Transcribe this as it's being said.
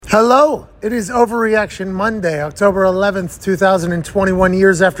Hello, it is Overreaction Monday, October 11th, 2021,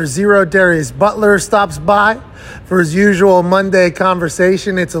 years after zero. Darius Butler stops by for his usual Monday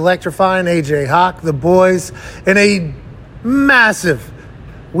conversation. It's electrifying. AJ Hawk, the boys, in a massive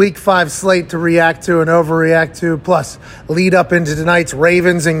Week 5 slate to react to and overreact to, plus lead up into tonight's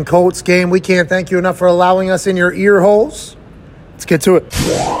Ravens and Colts game. We can't thank you enough for allowing us in your ear holes. Let's get to it.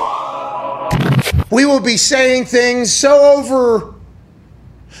 We will be saying things so over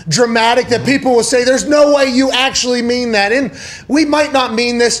dramatic that people will say there's no way you actually mean that. And we might not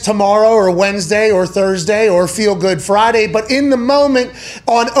mean this tomorrow or Wednesday or Thursday or Feel Good Friday, but in the moment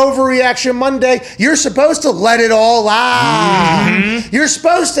on Overreaction Monday, you're supposed to let it all out. You're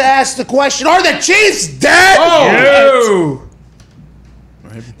supposed to ask the question, are the Chiefs dead? Oh,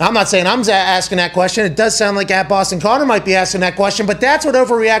 I'm not saying I'm asking that question. It does sound like at Boston Connor might be asking that question, but that's what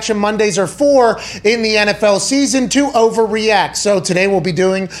Overreaction Mondays are for in the NFL season, to overreact. So today we'll be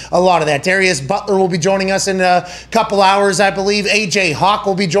doing a lot of that. Darius Butler will be joining us in a couple hours, I believe. AJ Hawk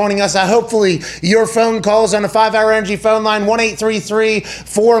will be joining us. Hopefully your phone calls on the 5-Hour Energy phone line,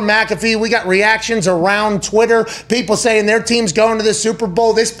 1-833-4-McAfee. We got reactions around Twitter. People saying their team's going to the Super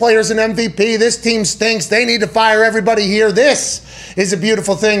Bowl. This player's an MVP. This team stinks. They need to fire everybody here. This is a beautiful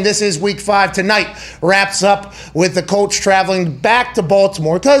thing. This is Week 5. Tonight wraps up with the Colts traveling back to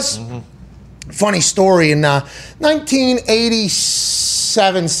Baltimore because, funny story, in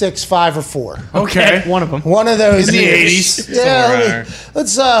 1987, 6, 5, or 4. okay. One of them. One of those In the years. 80s. Yeah,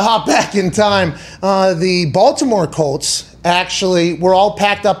 let's hop back in time. The Baltimore Colts actually were all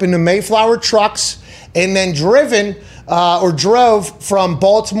packed up into Mayflower trucks and then drove from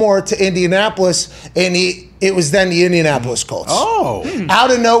Baltimore to Indianapolis, and it was then the Indianapolis Colts. Oh. Out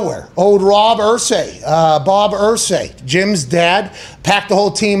of nowhere, old Bob Irsay, Jim's dad, packed the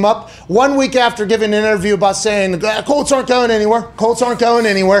whole team up. 1 week after giving an interview about saying, Colts aren't going anywhere,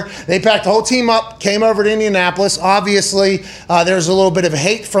 they packed the whole team up, came over to Indianapolis. Obviously, there's a little bit of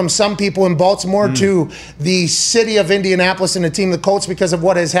hate from some people in Baltimore to the city of Indianapolis and the team, the Colts, because of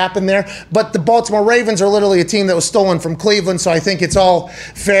what has happened there. But the Baltimore Ravens are literally a team that was stolen from Cleveland, so I think it's all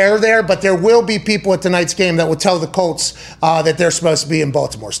fair there. But there will be people at tonight's game that will tell the Colts that they're supposed to be in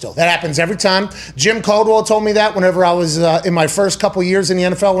Baltimore still. That happens every time. Jim Caldwell told me that whenever I was in my first couple years in the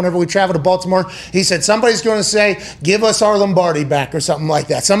NFL, whenever we traveled to Baltimore, he said, somebody's going to say, give us our Lombardi back or something like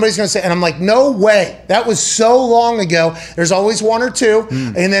that. Somebody's going to say, and I'm like, no way. That was so long ago. There's always one or two.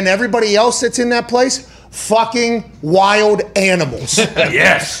 And then everybody else that's in that place, fucking wild animals.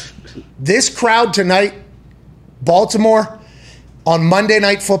 Yes. This crowd tonight, Baltimore, on Monday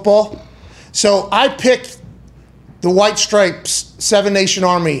Night Football. So I picked the White Stripes, Seven Nation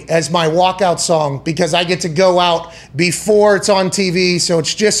Army, as my walkout song because I get to go out before it's on TV, so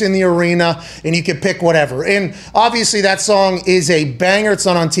it's just in the arena, and you can pick whatever. And obviously that song is a banger. It's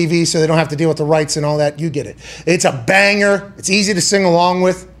not on TV, so they don't have to deal with the rights and all that. You get it. It's a banger. It's easy to sing along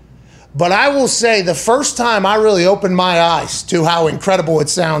with. But I will say the first time I really opened my eyes to how incredible it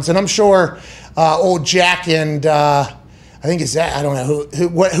sounds, and I'm sure old Jack and I think it's that. I don't know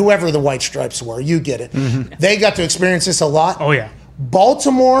whoever the White Stripes were. You get it. They got to experience this a lot. Oh, yeah.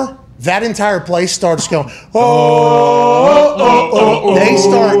 Baltimore, that entire place starts going, oh. They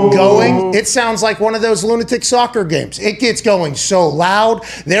start going. It sounds like one of those lunatic soccer games. It gets going so loud.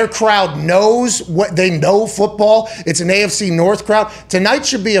 Their crowd knows what they know football. It's an AFC North crowd. Tonight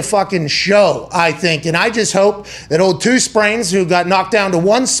should be a fucking show, I think. And I just hope that old Two Sprains, who got knocked down to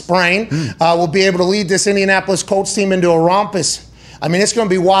one sprain, will be able to lead this Indianapolis Colts team into a rompus. I mean, it's going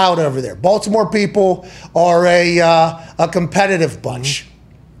to be wild over there. Baltimore people are a competitive bunch.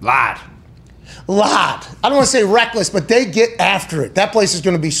 Lot. I don't want to say reckless, but they get after it. That place is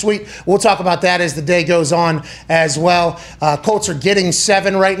going to be sweet. We'll talk about that as the day goes on as well. Colts are getting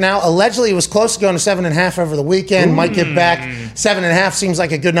 7 right now. Allegedly, it was close to going to 7.5 over the weekend. Might get back. 7.5 seems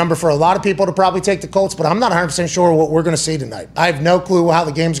like a good number for a lot of people to probably take the Colts, but I'm not 100% sure what we're going to see tonight. I have no clue how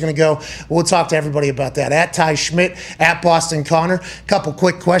the game's going to go. We'll talk to everybody about that. At Ty Schmidt, at Boston Connor. Couple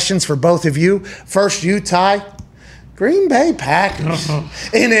quick questions for both of you. First, you, Ty. Green Bay Packers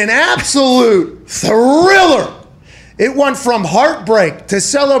in an absolute thriller. It went from heartbreak to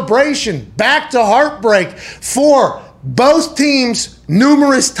celebration, back to heartbreak for both teams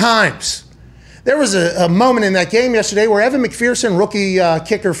numerous times. There was a moment in that game yesterday where Evan McPherson, rookie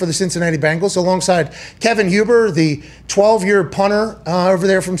kicker for the Cincinnati Bengals, alongside Kevin Huber, the 12-year punter over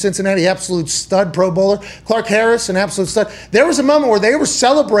there from Cincinnati, absolute stud Pro Bowler, Clark Harris, an absolute stud. There was a moment where they were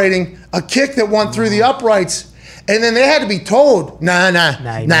celebrating a kick that went through the uprights, And then they had to be told,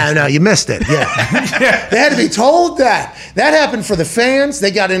 no, you missed it. Yeah. They had to be told that. That happened for the fans.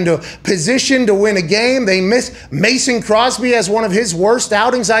 They got into position to win a game. They missed. Mason Crosby has one of his worst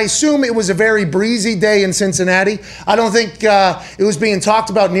outings. I assume it was a very breezy day in Cincinnati. I don't think it was being talked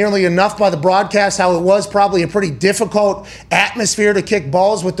about nearly enough by the broadcast, how it was probably a pretty difficult atmosphere to kick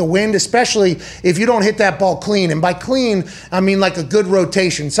balls with the wind, especially if you don't hit that ball clean. And by clean, I mean like a good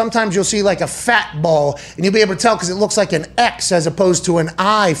rotation. Sometimes you'll see like a fat ball, and you'll be able to tell because it looks like an X as opposed to an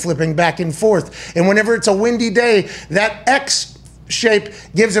I flipping back and forth. And whenever it's a windy day, that X shape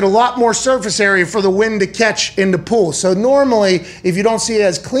gives it a lot more surface area for the wind to catch and to pull. So normally, if you don't see it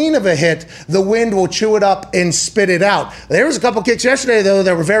as clean of a hit, the wind will chew it up and spit it out. There was a couple kicks yesterday, though,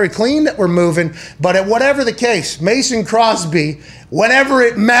 that were very clean, that were moving. But at whatever the case, Mason Crosby, whenever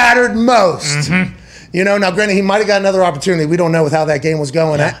it mattered most, you know, now granted, he might have got another opportunity. We don't know with how that game was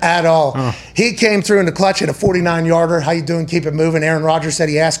going at all. He came through in the clutch at a 49-yarder. How you doing? Keep it moving. Aaron Rodgers said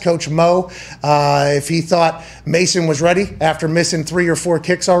he asked Coach Mo if he thought Mason was ready after missing 3 or 4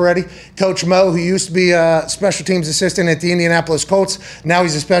 kicks already. Coach Mo, who used to be a special teams assistant at the Indianapolis Colts, now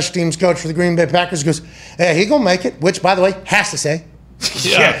he's a special teams coach for the Green Bay Packers, goes, hey, he going to make it, which, by the way, has to say.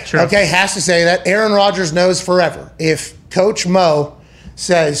 Yeah, true. Okay, has to say that. Aaron Rodgers knows forever. If Coach Mo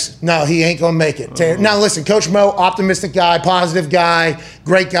says, no, he ain't going to make it. Now, listen, Coach Mo, optimistic guy, positive guy,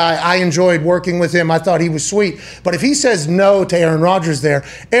 great guy. I enjoyed working with him. I thought he was sweet. But if he says no to Aaron Rodgers there,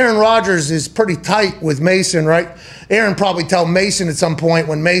 Aaron Rodgers is pretty tight with Mason, right? Aaron probably tell Mason at some point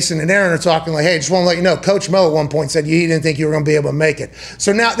when Mason and Aaron are talking like, hey, just want to let you know, Coach Mo at one point said he didn't think you were going to be able to make it.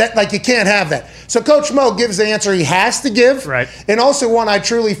 So now that, like, you can't have that. So Coach Mo gives the answer he has to give. Right. And also one I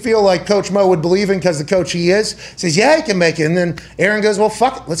truly feel like Coach Mo would believe in because the coach he is, says, yeah, he can make it. And then Aaron goes, well,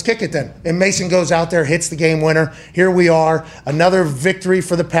 fuck it, let's kick it then. And Mason goes out there, hits the game winner. Here we are, another victory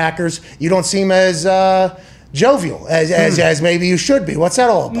for the Packers. You don't seem as jovial as maybe you should be. What's that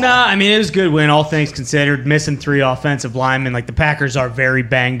all about? Nah, I mean, it was a good win, all things considered. Missing 3 offensive linemen. Like, the Packers are very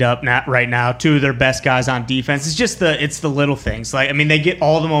banged up right now. 2 of their best guys on defense. It's just the little things. Like, I mean, they get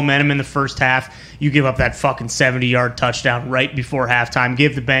all the momentum in the first half. You give up that fucking 70-yard touchdown right before halftime.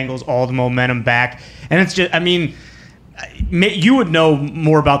 Give the Bengals all the momentum back. And it's just, I mean, you would know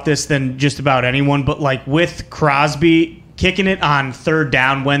more about this than just about anyone, but like with Crosby kicking it on 3rd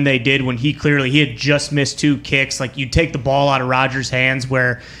down when they did, when he had just missed 2 kicks, like you take the ball out of Rodgers' hands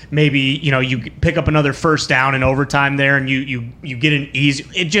where maybe, you know, you pick up another 1st down in overtime there and you get an easy,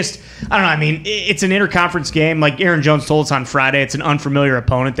 it just, I don't know, I mean, it's an interconference game. Like Aaron Jones told us on Friday, it's an unfamiliar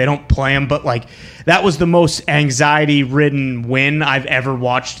opponent. They don't play him, but like that was the most anxiety-ridden win I've ever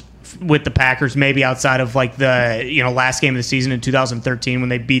watched with the Packers, maybe outside of like the, you know, last game of the season in 2013 when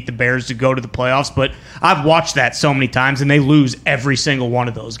they beat the Bears to go to the playoffs. But I've watched that so many times, and they lose every single one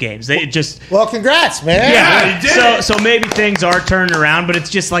of those games. They just, well, congrats, man. Yeah, so maybe things are turning around, but it's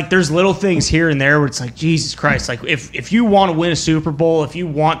just like there's little things here and there where it's like, Jesus Christ, like if you want to win a Super Bowl, if you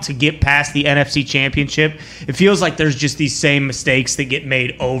want to get past the NFC Championship, it feels like there's just these same mistakes that get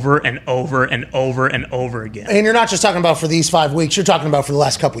made over and over and over and over again. And you're not just talking about for these 5 weeks, you're talking about for the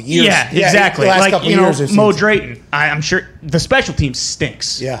last couple of years. Yeah, exactly. The last like, couple you of know, years Mo Drayton, I'm sure the special team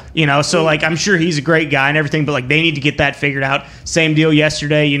stinks. Yeah. You know, so like I'm sure he's a great guy and everything, but like they need to get that figured out. Same deal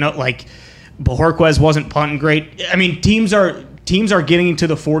yesterday, you know, like Bojorquez wasn't punting great. I mean, teams are getting to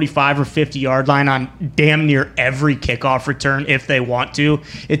the 45 or 50-yard line on damn near every kickoff return if they want to.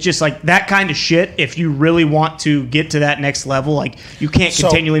 It's just like that kind of shit. If you really want to get to that next level, like you can't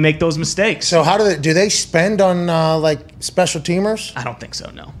continually make those mistakes. So how do they spend on like special teamers? I don't think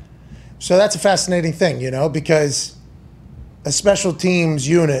so, no. So that's a fascinating thing, you know, because a special teams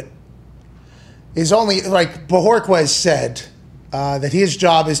unit is only, like Bojorquez said, that his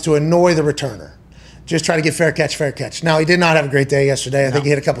job is to annoy the returner. Just try to get fair catch. Now, he did not have a great day yesterday. I think he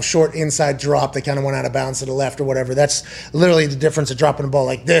hit a couple short inside drop that kind of went out of bounds to the left or whatever. That's literally the difference of dropping a ball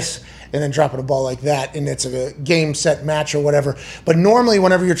like this and then dropping a ball like that, and it's a game, set, match or whatever. But normally,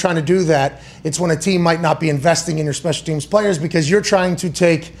 whenever you're trying to do that, it's when a team might not be investing in your special teams players because you're trying to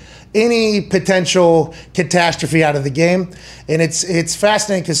take any potential catastrophe out of the game. And it's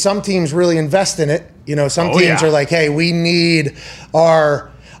fascinating because some teams really invest in it. You know, some teams are like, hey, we need our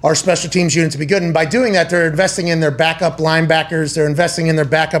special teams unit to be good. And by doing that, they're investing in their backup linebackers. They're investing in their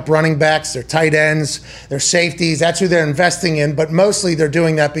backup running backs, their tight ends, their safeties. That's who they're investing in. But mostly they're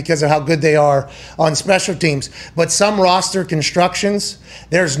doing that because of how good they are on special teams. But some roster constructions,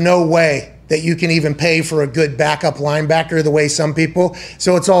 there's no way that you can even pay for a good backup linebacker the way some people.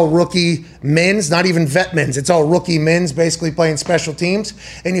 So it's all rookie mins, not even vet mins. It's all rookie mins basically playing special teams.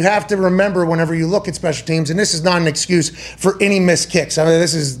 And you have to remember whenever you look at special teams, and this is not an excuse for any missed kicks. I mean,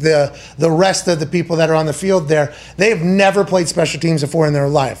 this is the rest of the people that are on the field there. They've never played special teams before in their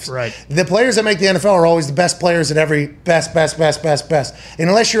lives. Right. The players that make the NFL are always the best players at every best. And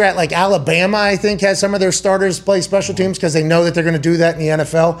unless you're at like Alabama, I think, has some of their starters play special teams because they know that they're going to do that in the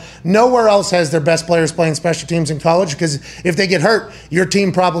NFL. Nowhere else has their best players playing special teams in college because if they get hurt, your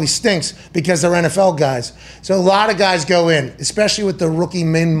team probably stinks because they're NFL guys. So a lot of guys go in, especially with the rookie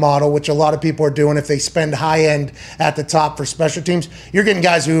min model, which a lot of people are doing if they spend high end at the top for special teams. You're getting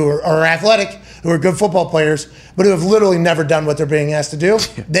guys who are athletic, who are good football players, but who have literally never done what they're being asked to do.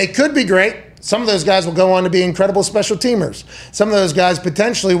 They could be great. Some of those guys will go on to be incredible special teamers. Some of those guys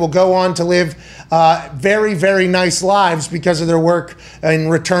potentially will go on to live very, very nice lives because of their work in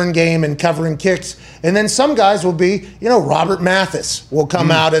return game and covering kicks. And then some guys will be, Robert Mathis will come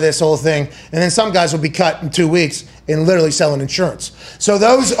out of this whole thing. And then some guys will be cut in 2 weeks and literally selling insurance. So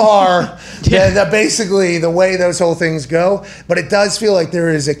those are basically the way those whole things go. But it does feel like there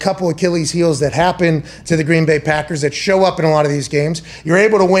is a couple Achilles heels that happen to the Green Bay Packers that show up in a lot of these games. You're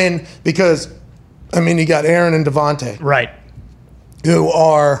able to win because, you got Aaron and Devontae. Right. Who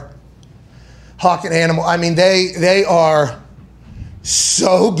are hawk and animal. They are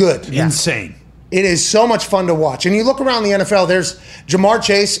so good. Yeah. Insane. It is so much fun to watch. And you look around the NFL, there's Jamar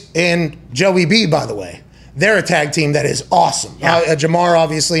Chase and Joey B, by the way. They're a tag team that is awesome. Yeah. Jamar,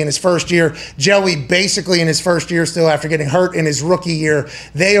 obviously, in his first year. Joey, basically, in his first year, still after getting hurt in his rookie year.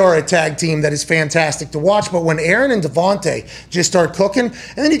 They are a tag team that is fantastic to watch. But when Aaron and Devontae just start cooking,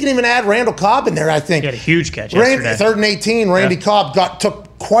 and then you can even add Randall Cobb in there, I think. He had a huge catch yesterday. 3rd and 18, Randy Cobb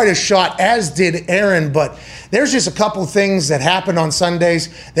took quite a shot, as did Aaron. But there's just a couple things that happen on Sundays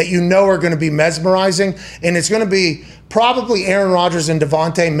that are going to be mesmerizing. And it's going to be probably Aaron Rodgers and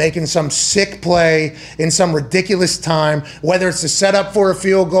Devontae making some sick play in some ridiculous time, whether it's to set up for a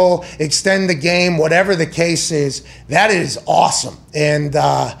field goal, extend the game, whatever the case is. That is awesome. And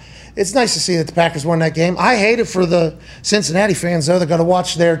it's nice to see that the Packers won that game. I hate it for the Cincinnati fans, though. They got to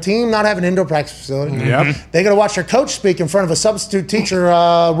watch their team not have an indoor practice facility. Yep. They got to watch their coach speak in front of a substitute teacher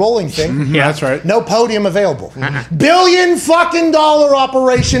rolling thing. Yeah, that's right. No podium available. $1 billion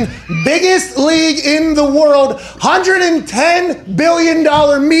operation, biggest league in the world, $110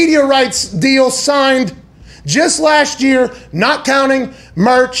 billion media rights deal signed just last year, not counting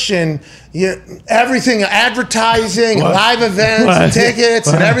merch and everything, advertising, live events, tickets,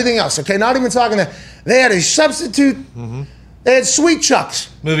 and everything else. Okay, not even talking that. They had a substitute. They had Sweet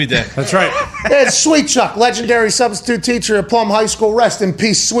Chuck's. Movie day. That's right. They had Sweet Chuck, legendary substitute teacher at Plum High School. Rest in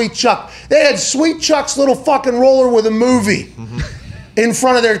peace, Sweet Chuck. They had Sweet Chuck's little fucking roller with a movie in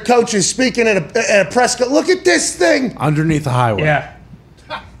front of their coaches speaking at a press. Look at this thing. Underneath the highway. Yeah.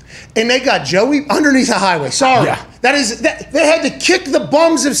 And they got Joey underneath the highway. Sorry. Yeah. They had to kick the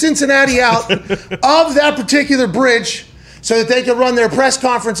bums of Cincinnati out of that particular bridge so that they could run their press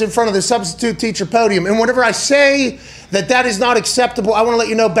conference in front of the substitute teacher podium. And whenever I say that is not acceptable, I want to let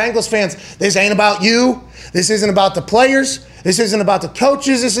you know, Bengals fans, this ain't about you. This isn't about the players. This isn't about the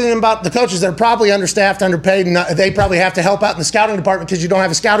coaches. This isn't about the coaches that are probably understaffed, underpaid, and they probably have to help out in the scouting department because you don't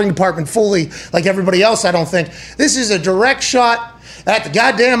have a scouting department fully like everybody else, I don't think. This is a direct shot at the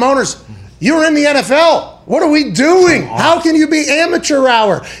goddamn owners. You're in the NFL. What are we doing? How can you be amateur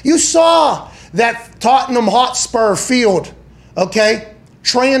hour? You saw that Tottenham Hotspur field, okay,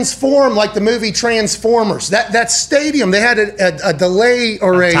 transform like the movie Transformers. That stadium, they had a delay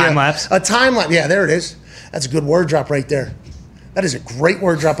or a time lapse. A time lapse. Yeah, there it is. That's a good word drop right there. That is a great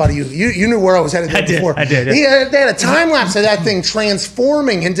word drop out of you. You knew where I was headed there before. I did. Yeah. They had a time lapse of that thing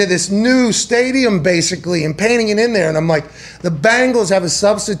transforming into this new stadium, basically, and painting it in there. And I'm like, the Bengals have a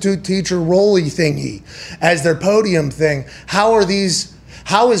substitute teacher rolly thingy as their podium thing. How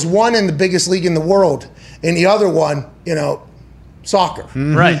is one in the biggest league in the world and the other one, soccer?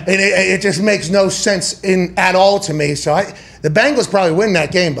 Right. And it just makes no sense at all to me. So the Bengals probably win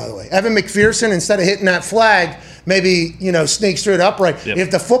that game, by the way. Evan McPherson, instead of hitting that flag, maybe, sneaks through it upright. Yep. If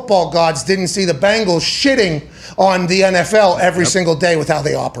the football gods didn't see the Bengals shitting on the NFL every single day with how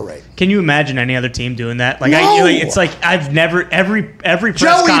they operate. Can you imagine any other team doing that? Like, No! It's like I've never every press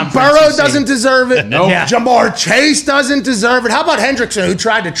Joey conference Burrow you see- doesn't deserve it. Nope. Yeah. Jamar Chase doesn't deserve it. How about Hendrickson, who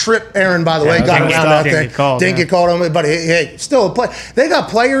tried to trip Aaron, by the way, got didn't around get- that didn't thing. get called, Didn't yeah. get called on it, but hey, still a play. They got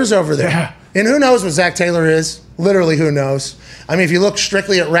players over there. Yeah. And who knows what Zach Taylor is? Literally, who knows? I mean, if you look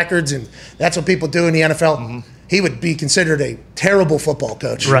strictly at records, and that's what people do in the NFL, he would be considered a terrible football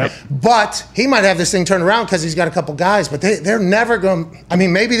coach. Right. But he might have this thing turned around because he's got a couple guys, but they're never going – I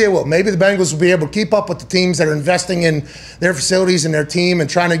mean, maybe they will. Maybe the Bengals will be able to keep up with the teams that are investing in their facilities and their team and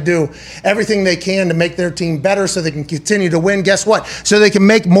trying to do everything they can to make their team better so they can continue to win. Guess what? So they can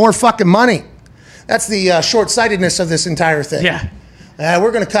make more fucking money. That's the short-sightedness of this entire thing. Yeah.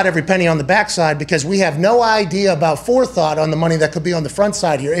 We're going to cut every penny on the backside because we have no idea about forethought on the money that could be on the front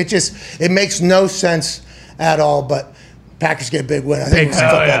side here. It makes no sense at all, but Packers get a big win. I think it was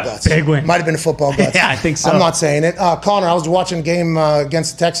football guts. Big win. Might have been a football guts. Yeah, I think so. I'm not saying it. Connor, I was watching a game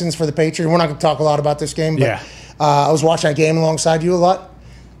against the Texans for the Patriots. We're not going to talk a lot about this game, but I was watching that game alongside you a lot.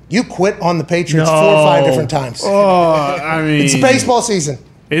 You quit on the Patriots 4 or 5 different times. Oh, I mean, it's baseball season.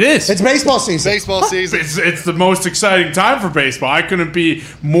 It is. It's baseball season. Baseball season. It's the most exciting time for baseball. I couldn't be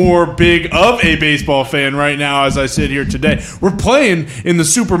more big of a baseball fan right now as I sit here today. We're playing in the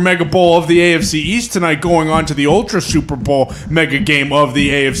Super Mega Bowl of the AFC East tonight, going on to the Ultra Super Bowl Mega Game of the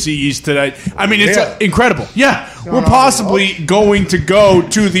AFC East tonight. I mean, it's incredible. Yeah, we're possibly going to go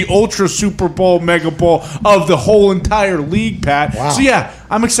to the Ultra Super Bowl Mega Bowl of the whole entire league, Pat. Wow. So, yeah,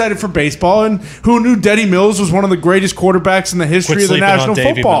 I'm excited for baseball. And who knew Denny Mills was one of the greatest quarterbacks in the history of the National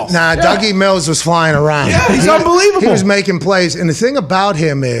Football? Nah, Dougie Mills was flying around. Yeah, he's unbelievable. He was making plays. And the thing about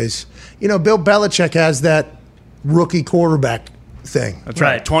him is, Bill Belichick has that rookie quarterback thing. That's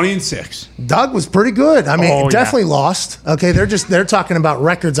right. 20-6. Doug was pretty good. I mean, Oh, definitely lost. Okay, they're talking about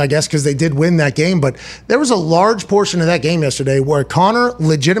records, I guess, because they did win that game. But there was a large portion of that game yesterday where Connor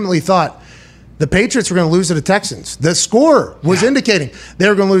legitimately thought the Patriots were going to lose to the Texans. The score was indicating they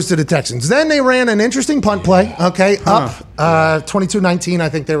were going to lose to the Texans. Then they ran an interesting punt play, up 22-19. I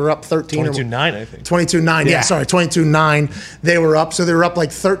think they were up 13. 22-9, I think. 22-9, yeah, sorry, 22-9. They were up. So they were up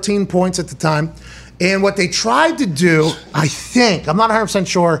like 13 points at the time. And what they tried to do, I think, I'm not 100%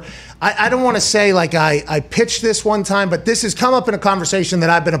 sure, I don't want to say like I pitched this one time, but this has come up in a conversation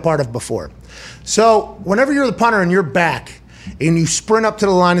that I've been a part of before. So whenever you're the punter and you're back, and you sprint up to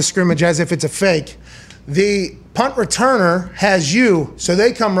the line of scrimmage as if it's a fake, the punt returner has you, so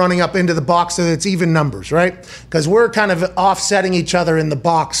they come running up into the box so that it's even numbers, right? Because we're kind of offsetting each other in the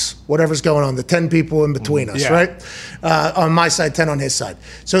box, whatever's going on, the 10 people in between us, right? On my side, 10 on his side.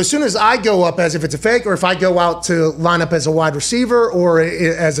 So as soon as I go up as if it's a fake, or if I go out to line up as a wide receiver or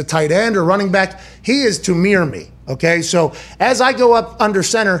as a tight end or running back, he is to mirror me, okay? So as I go up under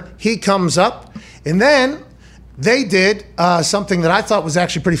center, he comes up, and then they did something that I thought was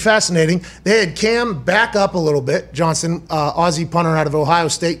actually pretty fascinating. They had Cam back up a little bit. Johnson, Aussie punter out of Ohio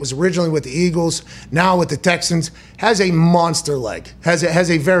State, was originally with the Eagles, now with the Texans, has a monster leg, has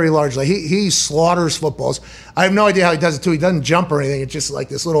a very large leg. He slaughters footballs. I have no idea how he does it, too. He doesn't jump or anything. It's just like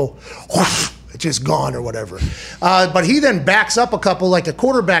this little whoosh, it's just gone or whatever. But he then backs up a couple like a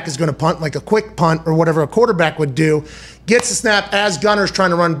quarterback is going to punt, like a quick punt or whatever a quarterback would do, gets the snap as Gunner's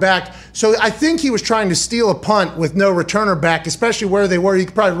trying to run back. So I think he was trying to steal a punt with no returner back, especially where they were. You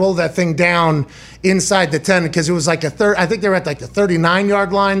could probably roll that thing down inside the 10 because it was like I think they were at like the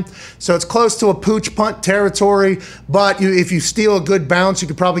 39-yard line. So it's close to a pooch punt territory. But if you steal a good bounce, you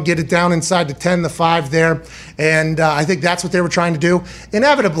could probably get it down inside the 10, the 5 there. And I think that's what they were trying to do.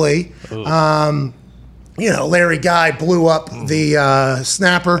 Inevitably, Larry Guy blew up the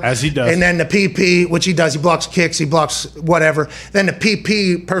snapper. As he does. And then the PP, which he does, he blocks kicks, he blocks whatever. Then the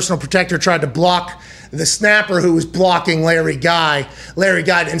PP, personal protector, tried to block the snapper who was blocking Larry Guy. Larry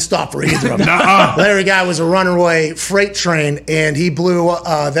Guy didn't stop for either of them. Larry Guy was a runaway freight train, and he blew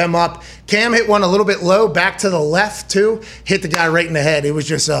them up. Cam hit one a little bit low, back to the left, too. Hit the guy right in the head. It was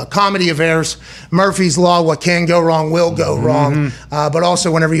just a comedy of errors. Murphy's Law, what can go wrong will go wrong. But also,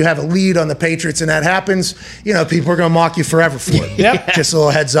 whenever you have a lead on the Patriots and that happens, people are going to mock you forever for it. Yep. Just a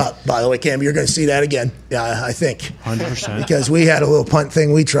little heads up, by the way, Cam. You're going to see that again, I think. 100%. Because we had a little punt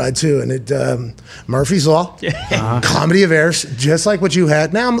thing we tried, too, and it Murphy's Law, comedy of errors, just like what you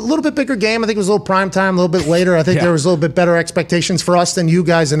had. Now, a little bit bigger game. I think it was a little prime time, a little bit later. I think there was a little bit better expectations for us than you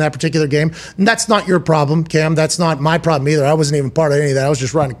guys in that particular game. And that's not your problem, Cam. That's not my problem either. I wasn't even part of any of that. I was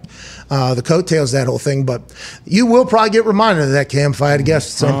just running the coattails, that whole thing. But you will probably get reminded of that, Cam, if I had to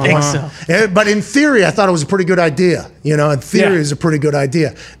guess. I think so. Yeah, but in theory, I thought it was a pretty good idea. In theory, it's a pretty good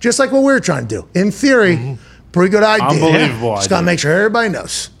idea. Just like what we were trying to do. In theory, pretty good idea. Unbelievable Just got to make sure everybody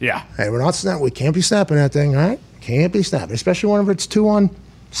knows. Yeah. Hey, we're not snapping. We can't be snapping that thing, all right? Can't be snapping, especially whenever it's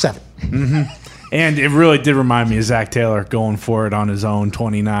 2-on-7. And it really did remind me of Zach Taylor going for it on his own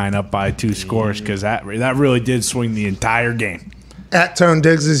 29 up by 2 scores because that really did swing the entire game. At Tone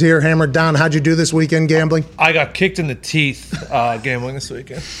Diggs is here, hammered down. How'd you do this weekend gambling? I got kicked in the teeth gambling this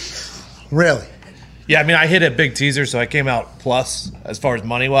weekend. Really? Yeah, I mean, I hit a big teaser, so I came out plus as far as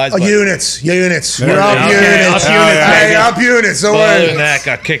money-wise. Units. You're up units. Hey, up units. So other than that,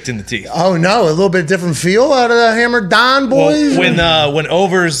 got kicked in the teeth. Oh, no. A little bit different feel out of the Hammer Don boys? Well, when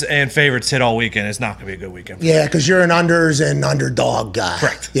overs and favorites hit all weekend, it's not going to be a good weekend. Yeah, because you're an unders and underdog guy.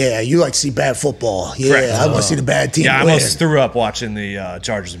 Correct. Yeah, you like to see bad football. Yeah, Correct. I want to see the bad team Yeah, I win. almost threw up watching the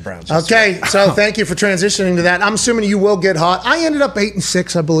Chargers and Browns. Okay, so thank you for transitioning to that. I'm assuming you will get hot. I ended up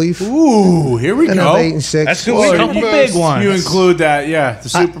 8-6, I believe. Ooh, here we Ended go. up 8-6. That's good. A couple big ones. You include that, yeah. The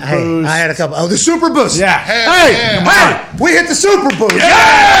Super Boost. I had a couple. Oh, the Super Boost. Yeah. Hey, we hit the Super Boost.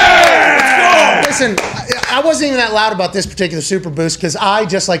 Yeah! Listen, I wasn't even that loud about this particular Super Boost because I,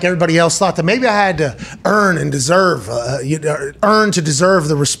 just like everybody else, thought that maybe I had to earn to deserve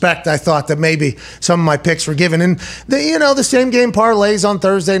the respect I thought that maybe some of my picks were given. And the same game parlays on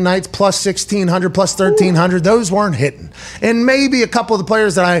Thursday nights, plus 1,600, plus 1,300, those weren't hitting. And maybe a couple of the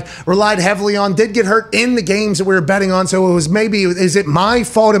players that I relied heavily on did get hurt in the games that we were betting on. So it was is it my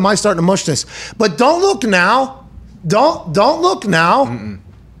fault? Am I starting to mush this? But don't look now. Don't look now. Mm-mm.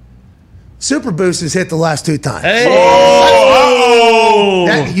 Super Boost has hit the last 2 times. Hey.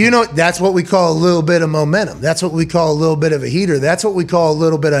 That's what we call a little bit of momentum. That's what we call a little bit of a heater. That's what we call a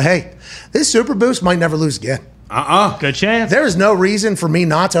little bit of, hey, this Super Boost might never lose again. Good chance. There is no reason for me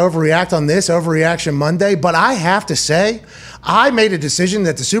not to overreact on this Overreaction Monday, but I have to say, I made a decision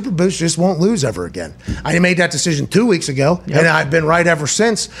that the Super Boost just won't lose ever again. I made that decision 2 weeks ago, and I've been right ever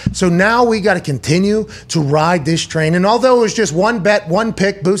since. So now we got to continue to ride this train. And although it was just one bet, one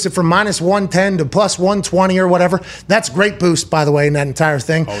pick, boosted from minus 110 to plus 120 or whatever, that's great boost, by the way, in that entire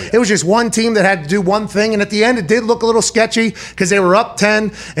thing. Oh, yeah. It was just one team that had to do one thing, and at the end it did look a little sketchy because they were up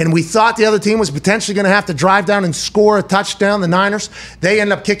 10, and we thought the other team was potentially going to have to drive down and score a touchdown, the Niners. They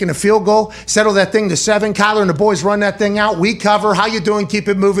end up kicking a field goal, settle that thing to 7. Kyler and the boys run that thing out. We cover. How you doing? Keep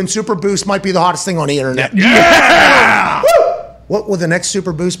it moving. Super Boost might be the hottest thing on the internet. Yeah! What will the next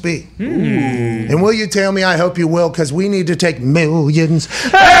Super Boost be? And will you tell me? I hope you will, because we need to take millions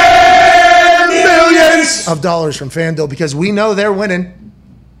and millions of dollars from FanDuel because we know they're winning.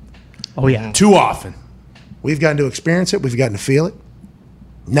 Oh, yeah. Too often. We've gotten to experience it. We've gotten to feel it.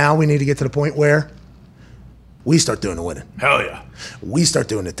 Now we need to get to the point where we start doing the winning. Hell yeah. We start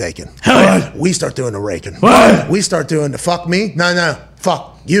doing the taking. Hell yeah. We start doing the raking. What? We start doing the fuck me. No.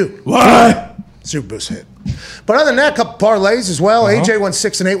 Fuck you. What? Super Boost hit. But other than that, a couple parlays as well. AJ went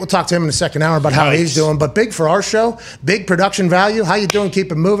 6-8. We'll talk to him in the second hour about how he's doing. But big for our show. Big production value. How you doing?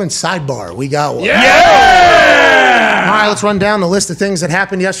 Keep it moving. Sidebar. We got one. Yeah! All right, let's run down the list of things that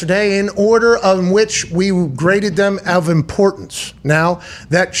happened yesterday in order in which we graded them of importance. Now,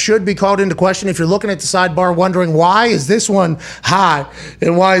 that should be called into question if you're looking at the sidebar wondering why is this one high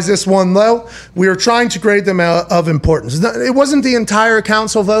and why is this one low. We are trying to grade them of importance. It wasn't the entire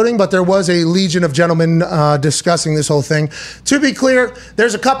council voting, but there was a legion of gentlemen discussing this whole thing. To be clear,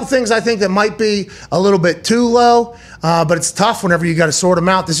 there's a couple things I think that might be a little bit too low, but it's tough whenever you got to sort them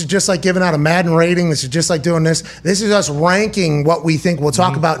out. This is just like giving out a Madden rating. This is just like doing this. This is us ranking what we think we'll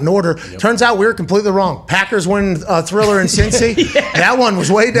talk about in order. Yep. Turns out we were completely wrong. Packers win Thriller in Cincy. That one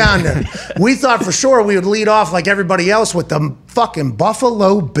was way down there. We thought for sure we would lead off like everybody else with the fucking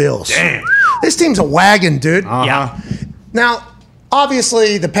Buffalo Bills. Damn. This team's a wagon, dude. Yeah. Now,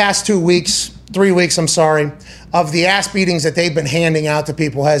 obviously, the past 3 weeks, of the ass beatings that they've been handing out to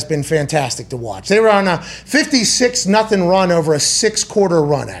people has been fantastic to watch. They were on a 56-0 run over a 6-quarter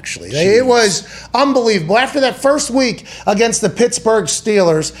run, actually. It was unbelievable. After that first week against the Pittsburgh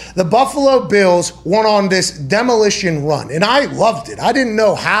Steelers, the Buffalo Bills went on this demolition run, and I loved it. I didn't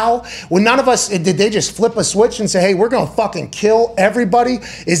know how. When none of us, did they just flip a switch and say, hey, we're going to fucking kill everybody?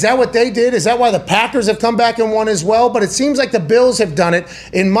 Is that what they did? Is that why the Packers have come back and won as well? But it seems like the Bills have done it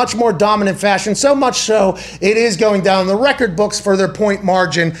in much more dominant fashion, so much so it is going down the record books for their point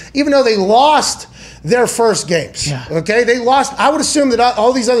margin, even though they lost their first games. Yeah. Okay, they lost. I would assume that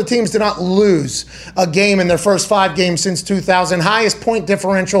all these other teams did not lose a game in their first 5 games since 2000. Highest point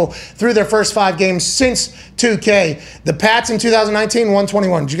differential through their first 5 games since 2K. The Pats in 2019,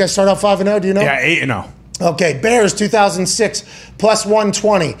 121. Did you guys start off 5-0? Do you know? Yeah, 8-0. Okay, Bears 2006 plus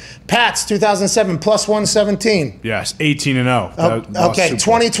 120. Pats 2007 plus 117. Yes, 18-0. Okay,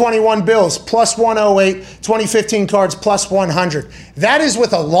 2021 Bills plus 108. 2015 Cards plus 100. That is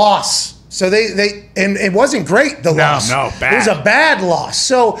with a loss So and it wasn't great, the loss. No, bad. It was a bad loss.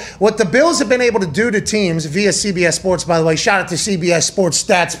 So what the Bills have been able to do to teams via CBS Sports, by the way, shout out to CBS Sports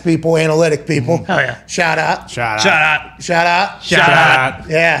stats people, analytic people. Oh, yeah. Shout out. Shout out.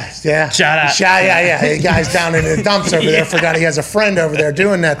 Yeah. Yeah. The guy's down in the dumps over there. Forgot he has a friend over there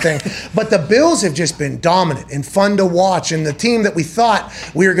doing that thing. But the Bills have just been dominant and fun to watch. And the team that we thought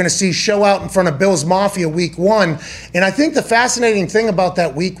we were going to see show out in front of Bills Mafia week 1. And I think the fascinating thing about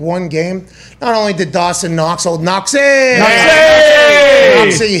that week 1 game, not only did Dawson Knox, Knoxy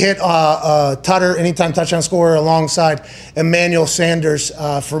hit Tutter, anytime touchdown scorer, alongside Emmanuel Sanders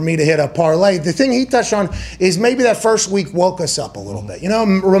for me to hit a parlay. The thing he touched on is maybe that first week woke us up a little bit.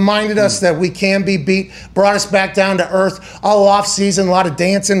 Reminded us that we can be beat, brought us back down to earth all off season, a lot of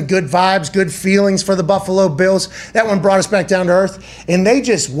dancing, good vibes, good feelings for the Buffalo Bills. That one brought us back down to earth, and they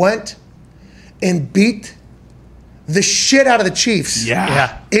just went and beat the shit out of the Chiefs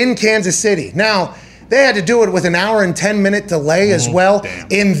in Kansas City. Now, they had to do it with an hour and 10-minute delay as well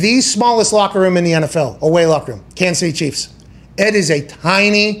in the smallest locker room in the NFL, away locker room, Kansas City Chiefs. It is a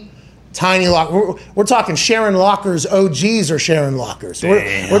tiny locker. We're talking sharing lockers. OGs are sharing lockers.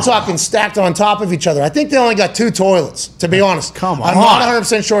 We're talking stacked on top of each other. I think they only got 2 toilets, to be honest. Come on. I'm not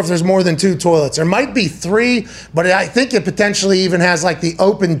 100% sure if there's more than 2 toilets. There might be 3, but I think it potentially even has like the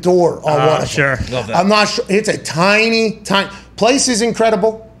open door on one of sure. them. Love that. I'm not sure. It's a tiny place is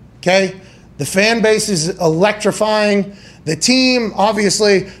incredible. Okay, the fan base is electrifying. The team,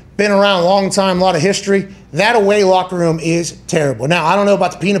 obviously, been around a long time, a lot of history. That away locker room is terrible. Now, I don't know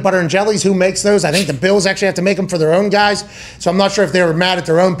about the peanut butter and jellies, who makes those. I think the Bills actually have to make them for their own guys. So I'm not sure if they were mad at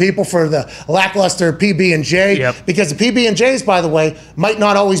their own people for the lackluster PB&J. Because the PB&Js, by the way, might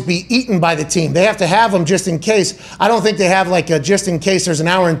not always be eaten by the team. They have to have them just in case. I don't think they have like a just in case there's an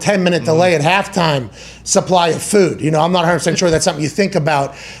hour and 10-minute delay at halftime supply of food. I'm not 100% sure that's something you think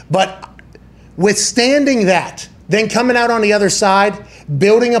about. But withstanding that, then coming out on the other side,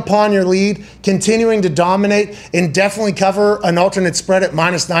 building upon your lead, continuing to dominate, and definitely cover an alternate spread at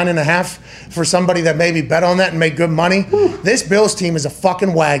 -9.5 for somebody that maybe bet on that and made good money. This Bills team is a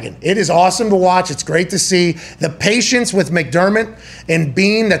fucking wagon. It is awesome to watch. It's great to see the patience with McDermott and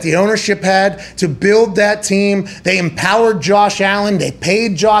Bean that the ownership had to build that team. They empowered Josh Allen. They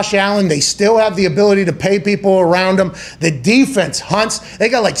paid Josh Allen. They still have the ability to pay people around them. The defense hunts. They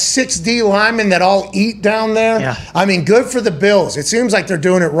got like 6 D linemen that all eat down there. Yeah. I mean, good for the Bills. It seems like they're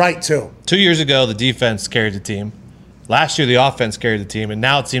doing it right, too. 2 years ago, the defense carried the team. Last year, the offense carried the team. And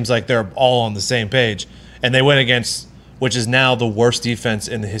now it seems like they're all on the same page. And they went against, which is now the worst defense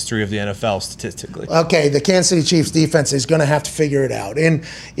in the history of the NFL statistically. Okay, the Kansas City Chiefs defense is going to have to figure it out. And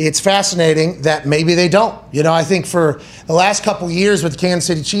it's fascinating that maybe they don't. I think for the last couple of years with the Kansas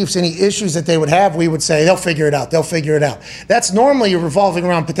City Chiefs, any issues that they would have, we would say, they'll figure it out. They'll figure it out. That's normally revolving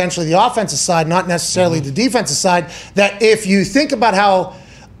around potentially the offensive side, not necessarily the defensive side. That if you think about how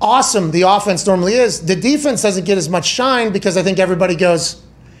awesome the offense normally is, the defense doesn't get as much shine because I think everybody goes,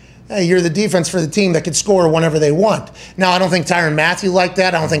 hey, you're the defense for the team that could score whenever they want. Now, I don't think Tyrann Mathieu like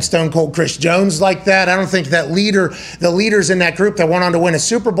that. I don't think Stone Cold Chris Jones like that. I don't think the leaders in that group that went on to win a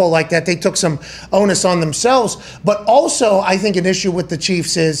Super Bowl like that, they took some onus on themselves. But also, I think an issue with the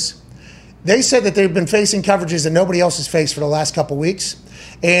Chiefs is they said that they've been facing coverages that nobody else has faced for the last couple weeks.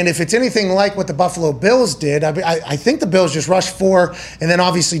 And if it's anything like what the Buffalo Bills did, I think the Bills just rushed 4 and then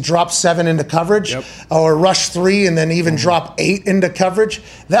obviously dropped 7 into coverage, or rushed 3 and then even dropped 8 into coverage.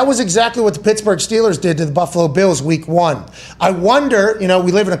 That was exactly what the Pittsburgh Steelers did to the Buffalo Bills week 1. I wonder,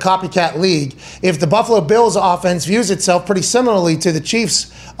 we live in a copycat league, if the Buffalo Bills offense views itself pretty similarly to the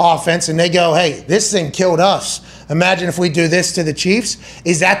Chiefs offense and they go, hey, this thing killed us. Imagine if we do this to the Chiefs.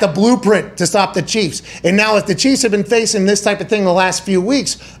 Is that the blueprint to stop the Chiefs? And now if the Chiefs have been facing this type of thing the last few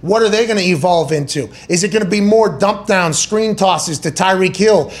weeks, what are they going to evolve into? Is it going to be more dump down, screen tosses to Tyreek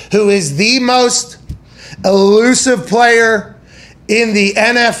Hill, who is the most elusive player in the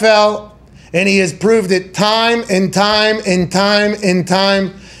NFL, and he has proved it time and time and time and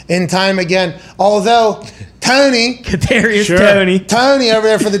time and time again. Although Tony over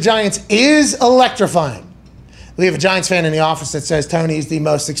there for the Giants is electrifying. We have a Giants fan in the office that says Tony is the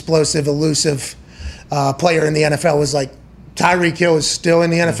most explosive, elusive player in the NFL. Was like, Tyreek Hill is still in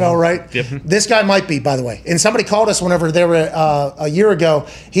the NFL, right? Yep. This guy might be, by the way. And somebody called us whenever they were a year ago.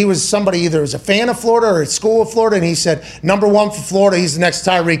 He was somebody either was a fan of Florida or at school of Florida, and he said, #1 for Florida, he's the next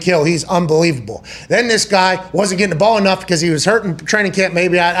Tyreek Hill. He's unbelievable. Then this guy wasn't getting the ball enough because he was hurt in training camp.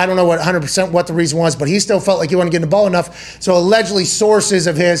 Maybe I don't know 100% what the reason was, but he still felt like he wasn't getting the ball enough. So allegedly sources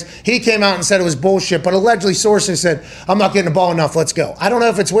of his, he came out and said it was bullshit, but allegedly sources said, I'm not getting the ball enough, let's go. I don't know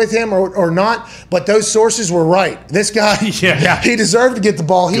if it's with him or not, but those sources were right. This guy Yeah. He deserved to get the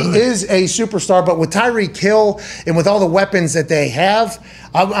ball. He is a superstar, but with Tyreek Hill and with all the weapons that they have,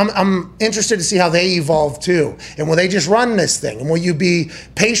 I'm interested to see how they evolve too. And will they just run this thing? And will you be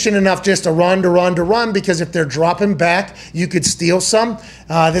patient enough just to run? Because if they're dropping back, you could steal some.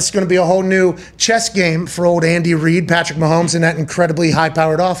 This is going to be a whole new chess game for old Andy Reid, Patrick Mahomes, and that incredibly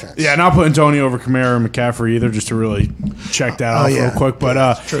high-powered offense. Yeah, not putting Tony over Kamara and McCaffrey either, just to really check that off real quick. But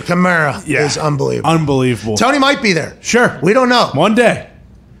True. Kamara is unbelievable. Unbelievable. Tony might be there. Sure. We don't know. One day.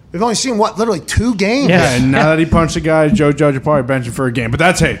 We've only seen, literally 2 games? Yeah, and now that he punched a guy, Joe Judge will probably bench him for a game. But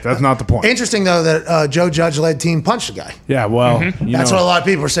that's not the point. Interesting, though, that Joe Judge-led team punched a guy. Yeah, well, that's what a lot of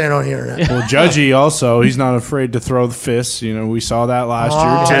people are saying on the internet. Well, Judgy also, he's not afraid to throw the fists. We saw that last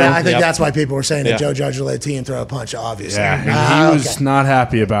year, too. Yeah, I think that's why people were saying that Joe Judge led the team throw a punch, obviously. Yeah, he was not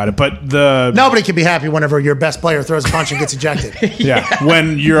happy about it. But nobody can be happy whenever your best player throws a punch and gets ejected. Yeah,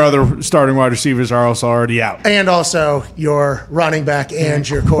 when your other starting wide receivers are also already out. And also your running back and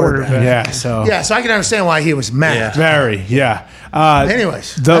your quarterback. Yeah. So I can understand why he was mad. Yeah. Very, yeah.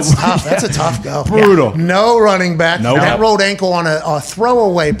 Anyways, that's tough. That's a tough go. Brutal. Yeah. No running back. Nope. That rolled ankle on a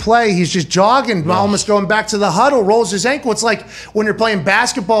throwaway play. He's just jogging, almost going back to the huddle, rolls his ankle. It's like when you're playing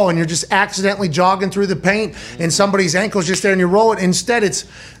basketball and you're just accidentally jogging through the paint and somebody's ankle's just there and you roll it. Instead, it's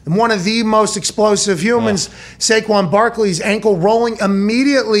one of the most explosive humans, Saquon Barkley's ankle rolling,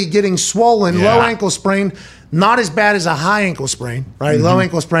 immediately getting swollen, low ankle sprain. Not as bad as a high ankle sprain, right? Low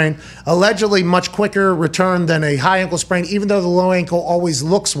ankle sprain, allegedly much quicker return than a high ankle sprain, even though the low ankle always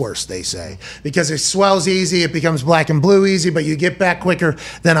looks worse, they say, because it swells easy, it becomes black and blue easy, but you get back quicker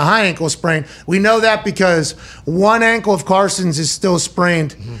than a high ankle sprain. We know that because one ankle of Carson's is still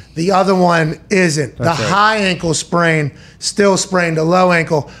sprained, the other one isn't. The high ankle sprain still sprained, a low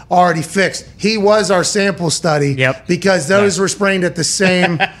ankle already fixed. He was our sample study because those were sprained at the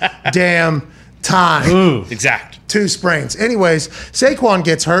same damn time. Ooh, exact. 2 sprains. Anyways, Saquon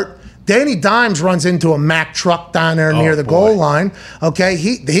gets hurt. Danny Dimes runs into a Mack truck down there near the goal line. Okay,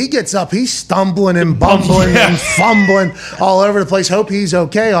 he gets up. He's stumbling and bumbling and fumbling all over the place. Hope he's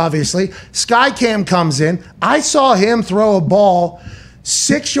okay, obviously. Skycam comes in. I saw him throw a ball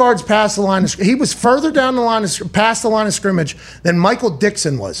 6 yards past the line of scrimmage. He was further down the line, past the line of scrimmage than Michael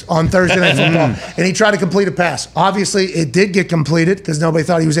Dixon was on Thursday Night Football. And he tried to complete a pass. Obviously, it did get completed because nobody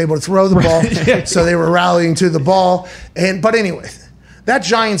thought he was able to throw the ball. So they were rallying to the ball. But anyway, that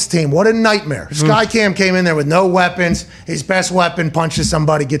Giants team, what a nightmare. Skycam came in there with no weapons. His best weapon punches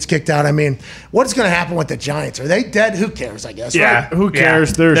somebody, gets kicked out. I mean, what is going to happen with the Giants? Are they dead? Who cares, I guess, right? Who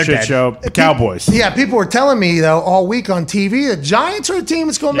cares? They're a shit dead. show. Cowboys. People were telling me, though, all week on TV, the Giants are a team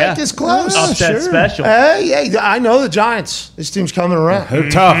that's going to make this close. Upset special. Hey, I know the Giants. This team's coming around.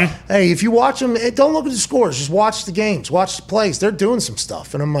 They're tough. Hey, if you watch them, don't look at the scores. Just watch the games. Watch the plays. They're doing some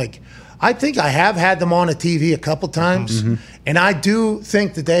stuff. And I'm like, I think I have had them on a TV a couple times, and I do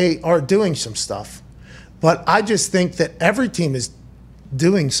think that they are doing some stuff. But I just think that every team is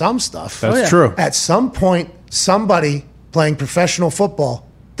doing some stuff. That's true. At some point, somebody playing professional football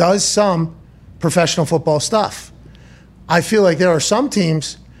does some professional football stuff. I feel like there are some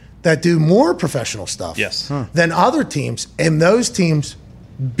teams that do more professional stuff than other teams, and those teams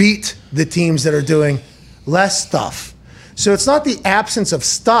beat the teams that are doing less stuff. So it's not the absence of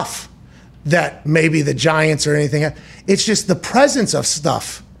stuff that maybe the Giants or anything. It's just the presence of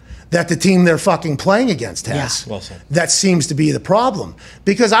stuff that the team they're fucking playing against has. Well said. That seems to be the problem.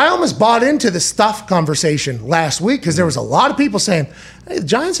 Because I almost bought into the stuff conversation last week because there was a lot of people saying, hey, the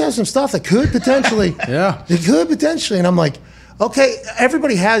Giants have some stuff that could potentially. They could potentially. And I'm like, okay,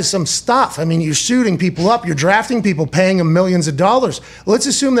 everybody has some stuff. I mean, you're shooting people up, you're drafting people, paying them millions of dollars. Let's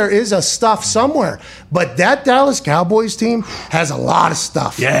assume there is a stuff somewhere. But that Dallas Cowboys team has a lot of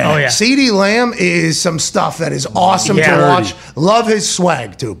stuff. CeeDee Lamb is some stuff that is awesome to watch. Love his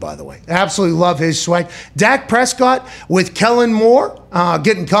swag, too, by the way. Absolutely love his swag. Dak Prescott with Kellen Moore.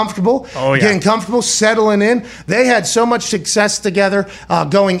 Getting comfortable, settling in. They had so much success together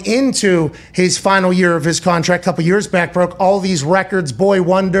going into his final year of his contract. A couple years back, broke all these records. Boy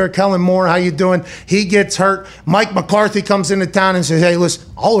wonder, Kellen Moore, how you doing? He gets hurt. Mike McCarthy comes into town and says, hey, listen,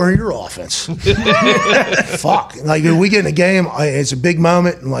 I'll learn your offense. Fuck. Like, if we get in a game, it's a big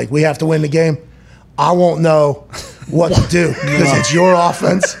moment, and like we have to win the game. I won't know what to do because it's your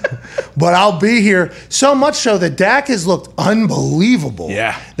offense. But I'll be here. So much so that Dak has looked unbelievable.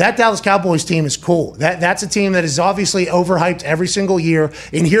 That Dallas Cowboys team is cool. That's a team that is obviously overhyped every single year.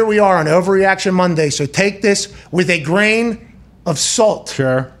 And here we are on Overreaction Monday. So take this with a grain of salt.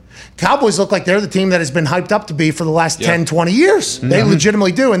 Sure. Cowboys look like they're the team that has been hyped up to be for the last 10, 20 years. They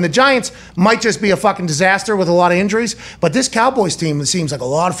legitimately do. And the Giants might just be a fucking disaster with a lot of injuries, but this Cowboys team seems like a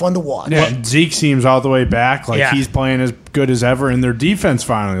lot of fun to watch. Yeah, Zeke seems all the way back. Like he's playing as good as ever, and their defense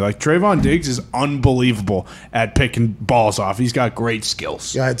finally. Like Trayvon Diggs is unbelievable at picking balls off. He's got great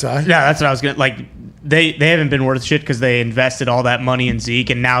skills. Yeah, Ty. Yeah, that's what I was going to, like, they haven't been worth shit because they invested all that money in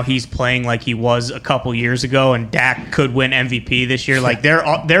Zeke, and now he's playing like he was a couple years ago, and Dak could win MVP this year. Like, their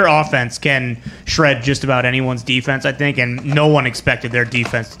offense can shred just about anyone's defense, I think, and no one expected their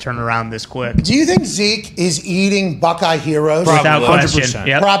defense to turn around this quick. Do you think Zeke is eating Buckeye heroes? Without Probably. question. 100%.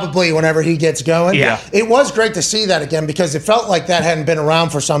 Yep. Probably whenever he gets going. Yeah. It was great to see that again because it felt like that hadn't been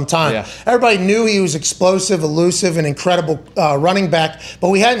around for some time. Yeah. Everybody knew he was explosive, elusive, and incredible running back, but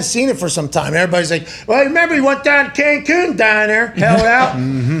we hadn't seen it for some time. Everybody's like, well, remember he went down to Cancun down there, held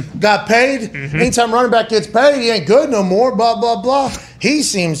out, got paid. Anytime running back gets paid, he ain't good no more, blah, blah, blah. He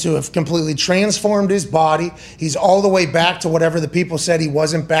seems to have completely transformed his body. He's all the way back to whatever the people said he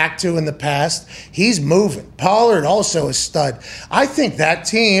wasn't back to in the past. He's moving. Pollard also a stud. I think that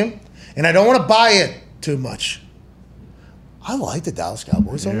team, and I don't want to buy it too much, I like the Dallas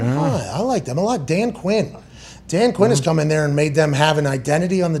Cowboys. I like them a lot. Dan Quinn. Dan Quinn has come in there and made them have an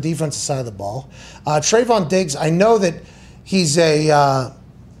identity on the defensive side of the ball. Trayvon Diggs, I know that he's a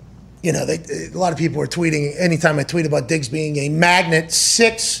lot of people are tweeting, anytime I tweet about Diggs being a magnet,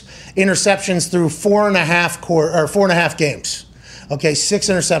 6 interceptions through 4.5 games. Okay, 6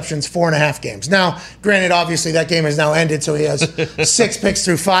 interceptions, 4.5 games. Now, granted, obviously that game has now ended, so he has 6 picks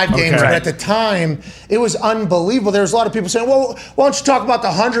through 5 games. Okay. But at the time, it was unbelievable. There was a lot of people saying, well, why don't you talk about the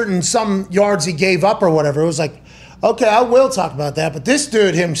 100 and some yards he gave up or whatever? It was like, okay, I will talk about that. But this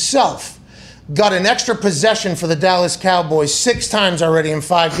dude himself got an extra possession for the Dallas Cowboys 6 times already in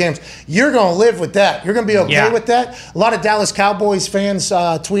 5 games. You're going to live with that. You're going to be okay with that. A lot of Dallas Cowboys fans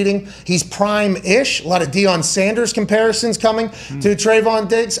tweeting he's prime-ish. A lot of Deion Sanders comparisons coming to Trayvon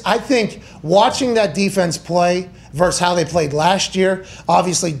Diggs. I think watching that defense play versus how they played last year,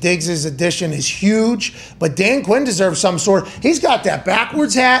 obviously Diggs' addition is huge, but Dan Quinn deserves some sort. He's got that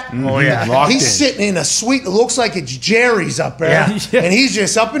backwards hat. Oh, yeah. Locked He's in. sitting in a suite that looks like it's Jerry's up there. Yeah. And he's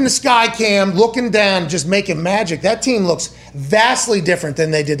just up in the sky cam, looking down, just making magic. That team looks vastly different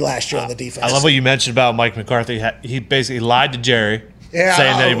than they did last year on the defense. I love what you mentioned about Mike McCarthy. He basically lied to Jerry, Yeah.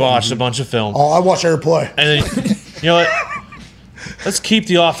 saying that he watched a bunch of film. Oh, I watch every play. And then, you know what? Let's keep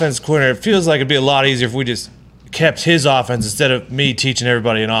the offense coordinator. It feels like it'd be a lot easier if we just kept his offense instead of me teaching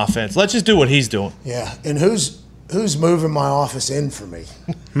everybody an offense. Let's just do what he's doing. Yeah, and who's moving my office in for me?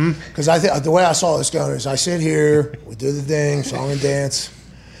 Because I think the way I saw this going is I sit here, we do the thing, song and dance.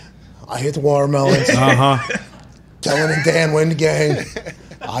 I hit the watermelons. Kellen and Dan win the game.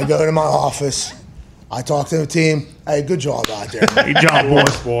 I go to my office. I talk to the team. Hey, good job out there. Good job,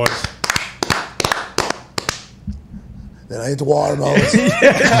 boys. Then I hit the watermelons.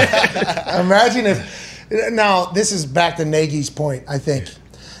 Imagine if. Now, this is back to Nagy's point, I think.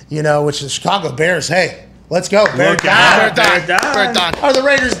 Which is Chicago Bears. Hey, let's go. Bear down. Bear down. Are the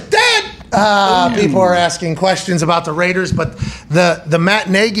Raiders dead? People are asking questions about the Raiders, but the Matt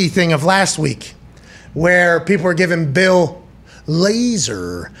Nagy thing of last week, where people are giving Bill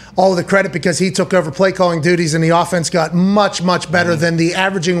Lazor all the credit because he took over play calling duties and the offense got much, much better than the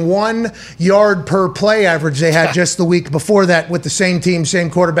averaging 1 yard per play average they had just the week before that with the same team, same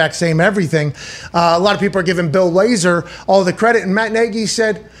quarterback, same everything. A lot of people are giving Bill Lazor all the credit, and Matt Nagy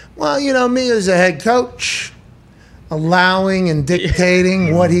said, well, me as a head coach, allowing and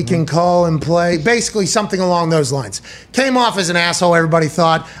dictating what he can call and play. Basically, something along those lines. Came off as an asshole, everybody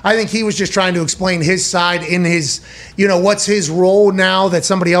thought. I think he was just trying to explain his side in his, what's his role now that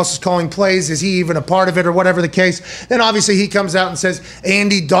somebody else is calling plays? Is he even a part of it or whatever the case? Then obviously he comes out and says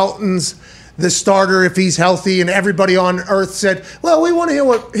Andy Dalton's the starter if he's healthy, and everybody on earth said, well, we want to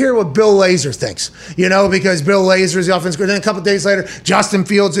hear what Bill Lazor thinks, because Bill Lazor is the offense coordinator. Then a couple of days later, Justin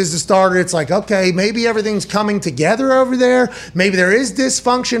Fields is the starter. It's like, okay, maybe everything's coming together over there. Maybe there is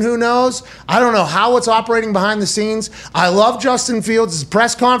dysfunction. Who knows? I don't know how it's operating behind the scenes. I love Justin Fields'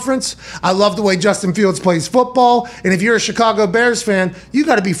 press conference. I love the way Justin Fields plays football. And if you're a Chicago Bears fan, you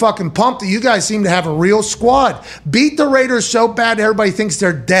got to be fucking pumped that you guys seem to have a real squad. Beat the Raiders so bad everybody thinks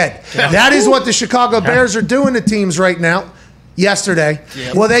they're dead. Yeah. That is what the Chicago Bears are doing to teams right now. Yesterday.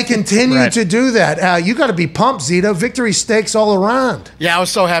 Yep. Well, they continue to do that. You got to be pumped, Zito. Victory steaks all around. Yeah, I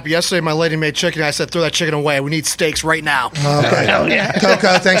was so happy. Yesterday, my lady made chicken. I said, throw that chicken away. We need steaks right now. Okay.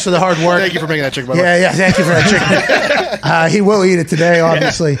 Coco, thanks for the hard work. Thank you for making that chicken, by the way. Yeah, thank you for that chicken. He will eat it today,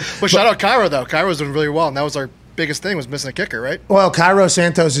 obviously. But shout out Kyra, though. Kyra was doing really well, and that was our biggest thing was missing a kicker, right? Well, Cairo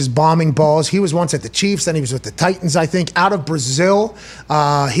Santos is bombing balls. He was once at the Chiefs, then he was with the Titans, I think. Out of Brazil,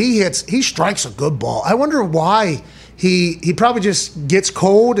 he strikes a good ball. I wonder why he probably just gets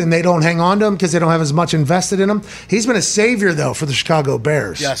cold and they don't hang on to him because they don't have as much invested in him. He's been a savior, though, for the Chicago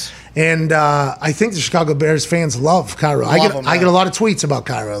Bears. Yes. And I think the Chicago Bears fans love Cairo. I get a lot of tweets about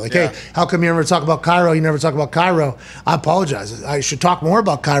Cairo. Like, hey, how come you never talk about Cairo? You never talk about Cairo. I apologize. I should talk more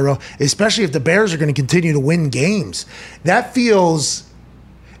about Cairo, especially if the Bears are going to continue to win games. That feels...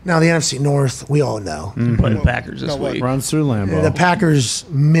 Now, the NFC North, we all know. Playing the Packers this week. Runs through Lambeau. The Packers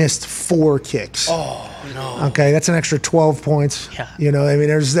missed 4 kicks. Oh, no. Okay, that's an extra 12 points. Yeah. You know, I mean,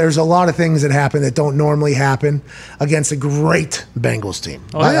 there's a lot of things that happen that don't normally happen against a great Bengals team.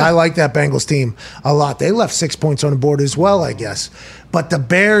 I like that Bengals team a lot. They left 6 points on the board as well, I guess. But the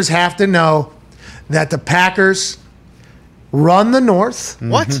Bears have to know that the Packers run the North.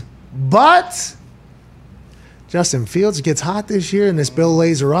 What? But Justin Fields gets hot this year, and this Bill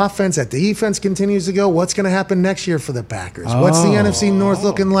Lazor offense, that the defense continues to go. What's going to happen next year for the Packers? What's the NFC North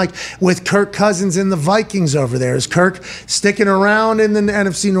looking like with Kirk Cousins and the Vikings over there? Is Kirk sticking around in the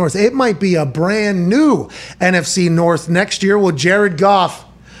NFC North? It might be a brand new NFC North next year with Jared Goff.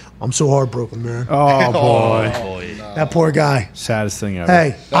 I'm so heartbroken, man. Oh, boy. That poor guy. Saddest thing ever.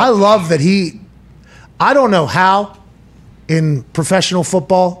 Hey, I love that I don't know how in professional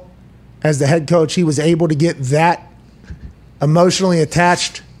football, as the head coach, he was able to get that emotionally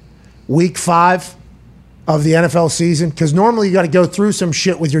attached week 5 of the NFL season. Because normally you got to go through some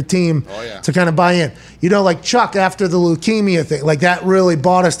shit with your team to kind of buy in. You know, like Chuck after the leukemia thing, like that really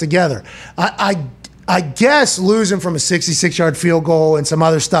brought us together. I guess losing from a 66-yard field goal and some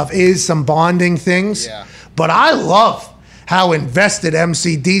other stuff is some bonding things. Yeah. But I love how invested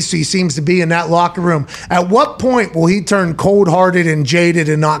MCDC seems to be in that locker room. At what point will he turn cold-hearted and jaded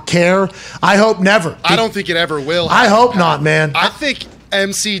and not care? I hope never. I don't think it ever will. I hope not, man. I think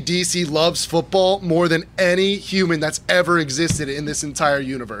MCDC loves football more than any human that's ever existed in this entire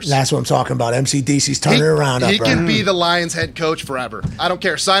universe. That's what I'm talking about. MCDC's turning it around. He can be the Lions head coach forever. I don't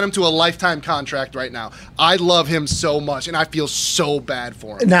care. Sign him to a lifetime contract right now. I love him so much, and I feel so bad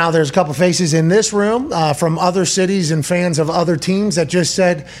for him. Now, there's a couple faces in this room from other cities and fans of other teams that just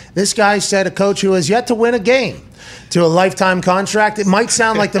said, this guy said a coach who has yet to win a game to a lifetime contract. It might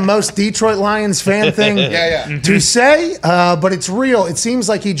sound like the most Detroit Lions fan thing to say, but it's real. It seems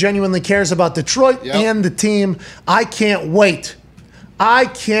like he genuinely cares about Detroit and the team. I can't wait. I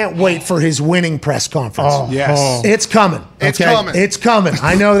can't wait for his winning press conference. It's coming. It's coming. It's coming.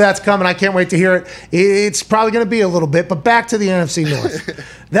 I know that's coming. I can't wait to hear it. It's probably going to be a little bit, but back to the NFC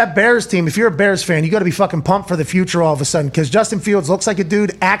North. That Bears team, if you're a Bears fan, you got to be fucking pumped for the future all of a sudden because Justin Fields looks like a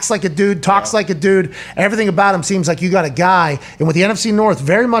dude, acts like a dude, talks like a dude. Everything about him seems like you got a guy. And with the NFC North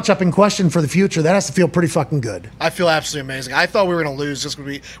very much up in question for the future, that has to feel pretty fucking good. I feel absolutely amazing. I thought we were going to lose just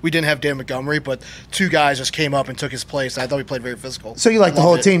because we didn't have Dan Montgomery, but 2 guys just came up and took his place. I thought we played very physical. So you like the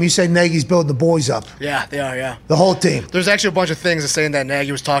whole team. You say Nagy's building the boys up. Yeah, they are, yeah. The whole team. There's actually a bunch of things saying that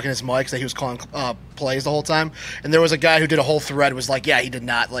Nagy was talking to his mics, that he was calling plays the whole time. And there was a guy who did a whole thread, was like, yeah, he did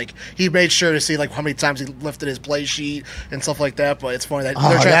not. Like, he made sure to see like how many times he lifted his play sheet and stuff like that. But it's funny that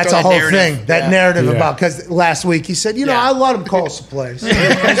they're trying that's to throw a whole narrative. thing. That narrative about, because last week he said, I let him call some plays.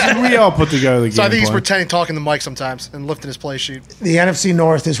 We all put together the game So I think he's plan. pretending talking to Mike sometimes and lifting his play sheet. The NFC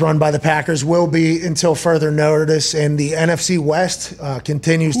North is run by the Packers, will be until further notice, and the NFC West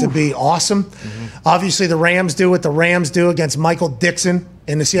continues to be awesome. Obviously, the Rams do what the Rams do against Michael Dixon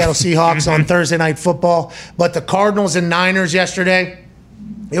and the Seattle Seahawks on Thursday Night Football. But the Cardinals and Niners yesterday,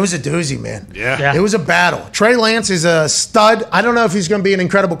 it was a doozy, man. Yeah. It was a battle. Trey Lance is a stud. I don't know if he's going to be an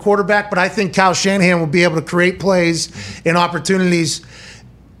incredible quarterback, but I think Kyle Shanahan will be able to create plays and opportunities.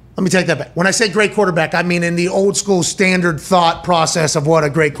 Let me take that back. When I say great quarterback, I mean in the old school standard thought process of what a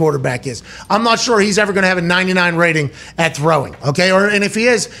great quarterback is. I'm not sure he's ever going to have a 99 rating at throwing, okay? And if he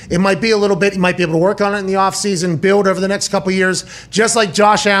is, it might be a little bit. He might be able to work on it in the offseason, build over the next couple years, just like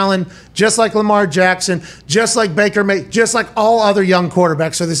Josh Allen, just like Lamar Jackson, just like Baker Mayfield, just like all other young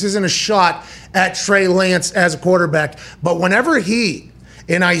quarterbacks. So this isn't a shot at Trey Lance as a quarterback. But whenever he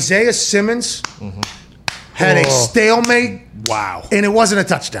and Isaiah Simmons had a stalemate. Wow. And it wasn't a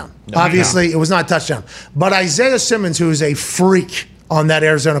touchdown. Obviously, it was not a touchdown. But Isaiah Simmons, who is a freak on that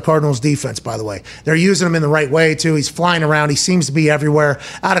Arizona Cardinals defense, by the way. They're using him in the right way, too. He's flying around. He seems to be everywhere.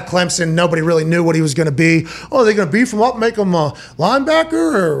 Out of Clemson, nobody really knew what he was going to be. Oh, are they going to beef him up, make him a linebacker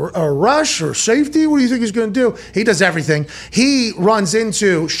or a rush or safety? What do you think he's going to do? He does everything. He runs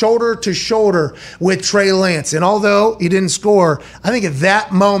into shoulder to shoulder with Trey Lance. And although he didn't score, I think at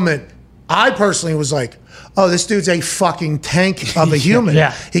that moment, I personally was like, oh, this dude's a fucking tank of a human.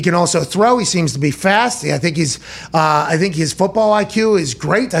 Yeah. He can also throw. He seems to be fast. I think his football IQ is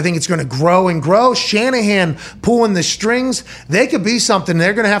great. I think it's going to grow and grow. Shanahan pulling the strings. They could be something.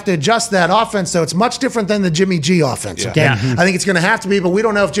 They're going to have to adjust that offense, though. It's much different than the Jimmy G offense. Okay, Yeah. I think it's going to have to be, but we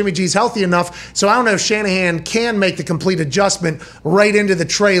don't know if Jimmy G's healthy enough. So I don't know if Shanahan can make the complete adjustment right into the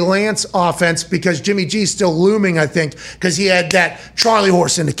Trey Lance offense because Jimmy G's still looming, I think, because he had that Charlie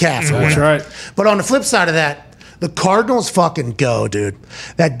horse in the calf. That's right. But on the flip side of that, the Cardinals fucking go, dude.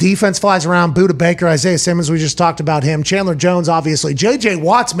 That defense flies around. Buda Baker, Isaiah Simmons, we just talked about him. Chandler Jones, obviously. J.J.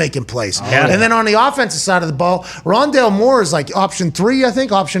 Watt's making plays. Yeah. And then on the offensive side of the ball, Rondale Moore is like option 3, I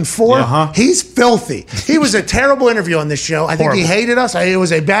think, option 4. Uh-huh. He's filthy. He was a terrible interview on this show. I think he hated us. It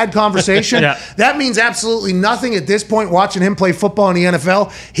was a bad conversation. Yeah. That means absolutely nothing at this point watching him play football in the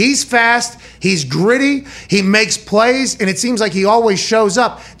NFL. He's fast. He's gritty. He makes plays. And it seems like he always shows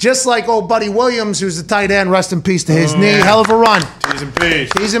up. Just like old Buddy Williams, who's the tight end. Rest in peace to his knee. Hell of a run. He's in peace.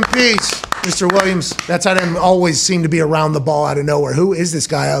 He's in peace. Mr. Williams, that tight end always seemed to be around the ball out of nowhere. Who is this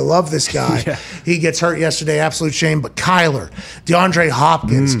guy? I love this guy. He gets hurt yesterday. Absolute shame. But Kyler, DeAndre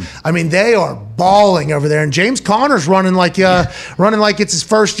Hopkins, I mean, they are balling over there. And James Conner's running like it's his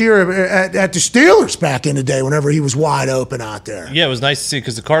first year at the Steelers back in the day whenever he was wide open out there. Yeah, it was nice to see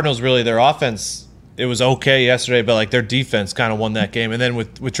because the Cardinals really, their offense, it was okay yesterday, but like their defense kind of won that game. And then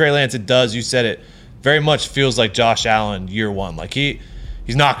with Trey Lance, it does, you said it, very much feels like Josh Allen year one. Like he's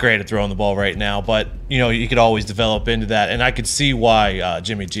not great at throwing the ball right now, but you could always develop into that. And I could see why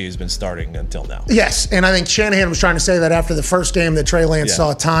Jimmy G has been starting until now. Yes, and I think Shanahan was trying to say that after the first game that Trey Lance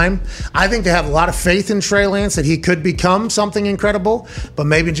saw time. I think they have a lot of faith in Trey Lance that he could become something incredible, but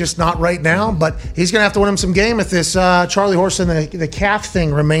maybe just not right now. But he's going to have to win him some game if this Charlie horse and the calf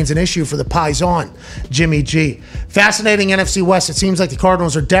thing remains an issue for the Paisan, Jimmy G. Fascinating NFC West. It seems like the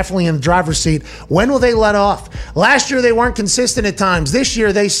Cardinals are definitely in the driver's seat. When will they let off? Last year they weren't consistent at times. This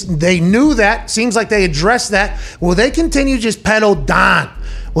year they knew that. Seems like they addressed that. Will they continue just pedal down?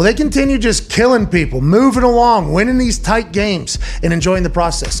 Will they continue just killing people, moving along, winning these tight games, and enjoying the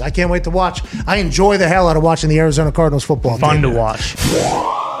process? I can't wait to watch. I enjoy the hell out of watching the Arizona Cardinals football team. Fun to watch.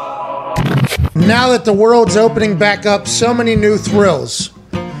 Now that the world's opening back up, so many new thrills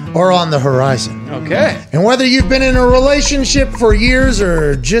are on the horizon. Okay. And whether you've been in a relationship for years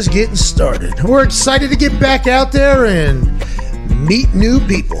or just getting started, we're excited to get back out there and meet new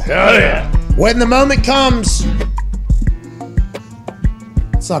people. Hell yeah. When the moment comes,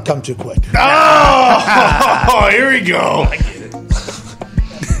 let's not come too quick. Oh, here we go.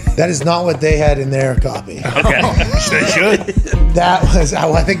 That is not what they had in their copy. Okay. They should. That was,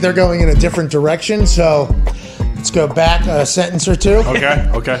 I think they're going in a different direction. So let's go back a sentence or two.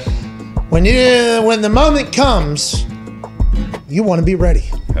 Okay. When the moment comes, you want to be ready.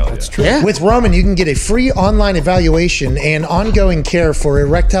 Hell yeah. That's true. Yeah. With Roman, you can get a free online evaluation and ongoing care for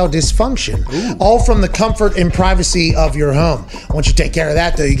erectile dysfunction, all from the comfort and privacy of your home. Once you take care of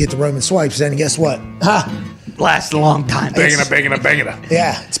that, though, you get the Roman swipes, and guess what? Lasts a long time. Banging it.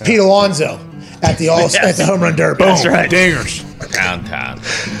 Yeah, it's Pete Alonso at the at the home run derby. That's right. Dingers. Downtown.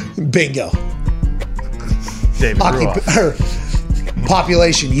 Bingo. David Ruoff.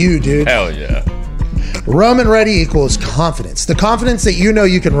 Population, you, dude. Hell yeah. Roman Ready equals confidence. The confidence that you know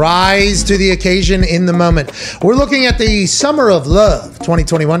you can rise to the occasion in the moment. We're looking at the Summer of Love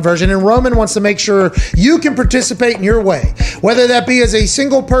 2021 version, and Roman wants to make sure you can participate in your way. Whether that be as a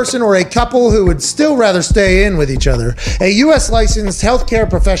single person or a couple who would still rather stay in with each other, a U.S. licensed healthcare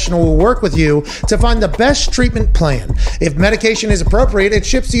professional will work with you to find the best treatment plan. If medication is appropriate, it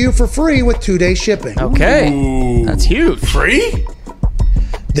ships to you for free with 2-day shipping. Okay. Ooh. That's huge. Free?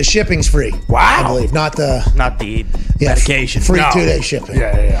 The shipping's free. Wow. I believe, not the Medication. Free No. 2-day shipping.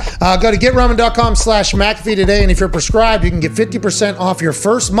 Yeah. Go to GetRoman.com/McAfee today, and if you're prescribed, you can get 50% off your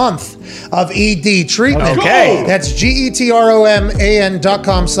first month of ED treatment. Okay. That's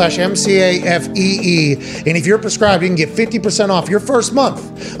GETROMAN.com/MCAFEE. And if you're prescribed, you can get 50% off your first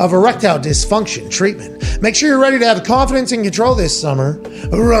month of erectile dysfunction treatment. Make sure you're ready to have confidence and control this summer.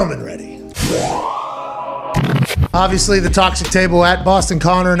 Roman Ready. Obviously, the Toxic Table at Boston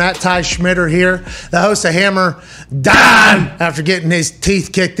Connor and at Ty Schmidt are here. The host of Hammer, Don, after getting his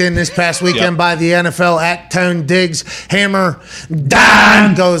teeth kicked in this past weekend by the NFL at Tone Diggs. Hammer,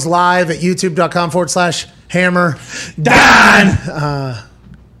 Don goes live at youtube.com/Hammer, Don.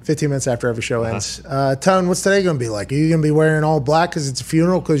 15 minutes after every show ends. Tone, what's today going to be like? Are you going to be wearing all black because it's a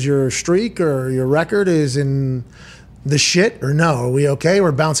funeral because your streak or your record is in the shit, or no? Are we okay?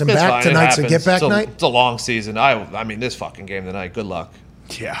 We're bouncing It's back. fine. It Tonight's a happens. get back night. It's a long season. I mean, this fucking game tonight. Good luck.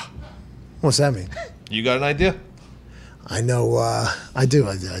 Yeah. What's that mean? You got an idea? I know. I do.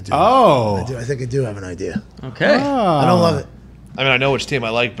 I do. Oh. I think I do have an idea. Okay. I don't love it. I mean, I know which team I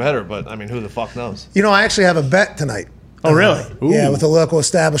like better, but I mean, who the fuck knows? You know, I actually have a bet tonight. Oh, really? Yeah, with a local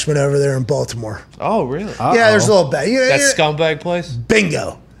establishment over there in Baltimore. Oh, really? Yeah, there's a little bet. That scumbag place?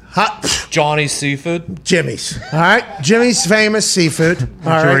 Bingo. Hot Johnny's Seafood? Jimmy's. All right, Jimmy's famous seafood. All Aren't you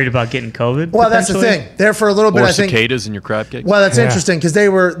right. worried about getting COVID? Well, that's the potentially? thing. There for a little bit, Or I think. cicadas in your crab cake. Well, that's interesting because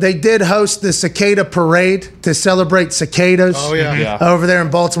they did host the cicada parade to celebrate cicadas. Oh, yeah. Yeah. Over there in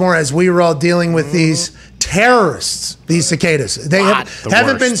Baltimore, as we were all dealing with these terrorists, these cicadas. They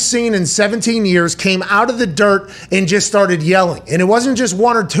haven't been seen in 17 years, came out of the dirt and just started yelling. And it wasn't just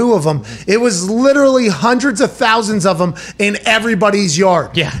one or two of them. It was literally hundreds of thousands of them in everybody's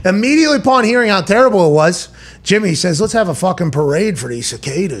yard. Yeah. Immediately upon hearing how terrible it was, Jimmy says, let's have a fucking parade for these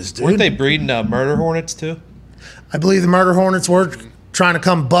cicadas, dude. Weren't they breeding murder hornets, too? I believe the murder hornets were trying to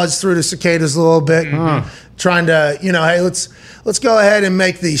come buzz through the cicadas a little bit. Trying to, hey, let's go ahead and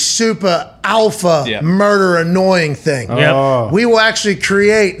make the super alpha murder annoying thing. Yep. We will actually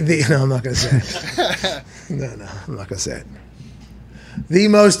create the. No, I'm not going to say it. No, I'm not going to say it. The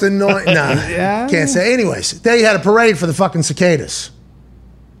most annoying. No, can't say it. Anyways, they had a parade for the fucking cicadas.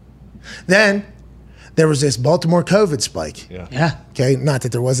 Then there was this Baltimore COVID spike. Yeah. Okay, not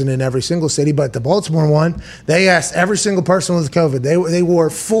that there wasn't in every single city, but the Baltimore one, they asked every single person with COVID. They wore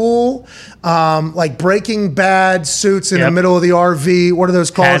full, like Breaking Bad suits in the middle of the RV. What are those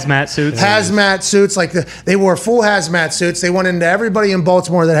called? Hazmat suits. Hazmat suits. They wore full hazmat suits. They went into everybody in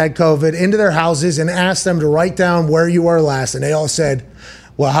Baltimore that had COVID into their houses and asked them to write down where you were last, and they all said,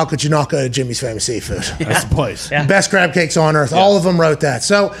 well, how could you not go to Jimmy's Famous Seafood? That's the place. Yeah. Best crab cakes on earth. All of them wrote that.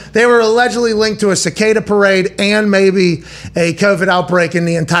 So they were allegedly linked to a cicada parade and maybe a COVID outbreak in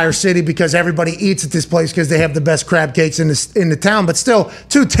the entire city because everybody eats at this place because they have the best crab cakes in the town. But still,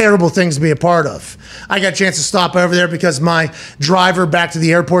 two terrible things to be a part of. I got a chance to stop over there because my driver back to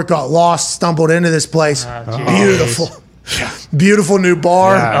the airport got lost, stumbled into this place. Beautiful. Beautiful new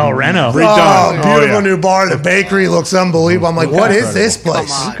bar. Yeah. Oh, Reno. Redone. Beautiful new bar. The bakery looks unbelievable. I'm like, what is this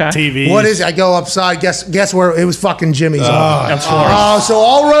place? Okay. TV. What is it? I go upside. Guess where? It was fucking Jimmy's. Of course. So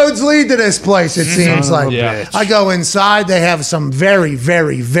all roads lead to this place, it seems like. bitch. I go inside. They have some very,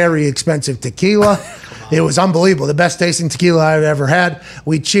 very, very expensive tequila. It was unbelievable. The best tasting tequila I've ever had.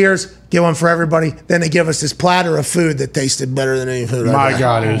 We cheers, get one for everybody. Then they give us this platter of food that tasted better than any food I've My ever had.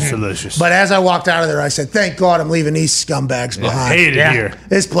 God, it was delicious. But as I walked out of there, I said, thank God I'm leaving these scumbags behind. Hate it here.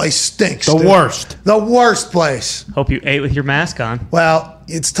 This place stinks. The dude. worst. The worst place. Hope you ate with your mask on. Well,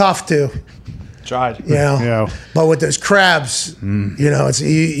 it's tough to. Tried. Yeah. But with those crabs, it's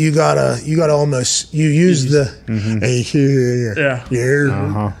you gotta almost use the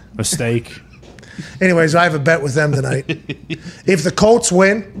A steak. Anyways, I have a bet with them tonight. If the Colts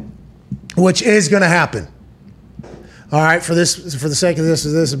win, which is going to happen. All right, for the sake of this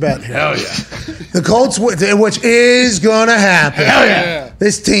is a bet. Hell yeah. The Colts, which is going to happen. Hell yeah.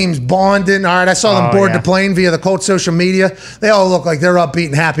 This team's bonding. All right, I saw them board the plane via the Colts social media. They all look like they're upbeat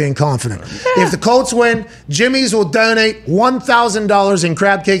and happy and confident. If the Colts win, Jimmy's will donate $1,000 in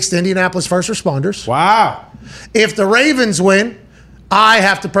crab cakes to Indianapolis first responders. Wow. If the Ravens win, I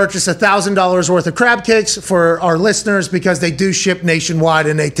have to purchase $1,000 worth of crab cakes for our listeners because they do ship nationwide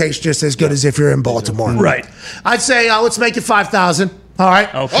and they taste just as good as if you're in Baltimore. Right. I'd say let's make it 5,000. All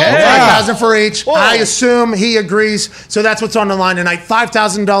right. Okay. 5,000 for each. I assume he agrees. So that's what's on the line tonight.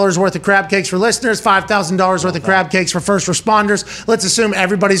 $5,000 worth of crab cakes for listeners. $5,000 worth of crab cakes for first responders. Let's assume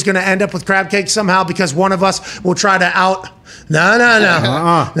everybody's going to end up with crab cakes somehow because one of us will try to out. No.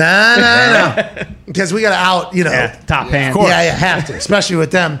 Because we got to out, Top hand. Yeah, have to, especially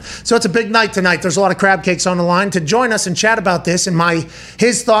with them. So it's a big night tonight. There's a lot of crab cakes on the line. To join us and chat about this and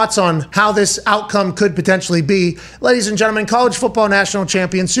his thoughts on how this outcome could potentially be, ladies and gentlemen, college football national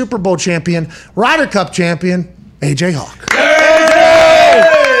champion, Super Bowl champion, Ryder Cup champion, AJ Hawk.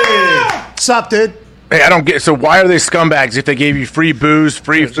 What's up, dude? Hey, I don't get. So why are they scumbags if they gave you free booze,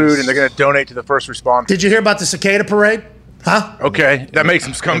 free food, and they're going to donate to the first responders? Did you hear about the cicada parade? Huh? Okay, that makes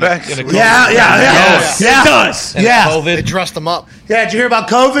them scumbags. Yeah. It does. Yeah. They dressed them up. Yeah, did you hear about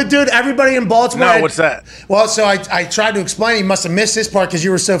COVID, dude? Everybody in Baltimore. No, what's that? Well, so I tried to explain. You must have missed this part because you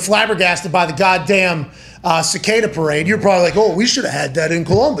were so flabbergasted by the goddamn cicada parade. You're probably like, oh, we should have had that in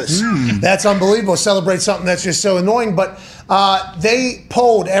Columbus. That's unbelievable. Celebrate something that's just so annoying. But they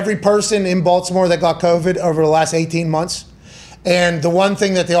polled every person in Baltimore that got COVID over the last 18 months. And the one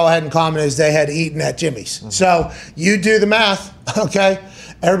thing that they all had in common is they had eaten at Jimmy's. So you do the math, okay?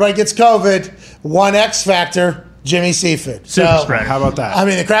 Everybody gets COVID. One X factor, Jimmy Seafood. Super So, spreader. How about that? I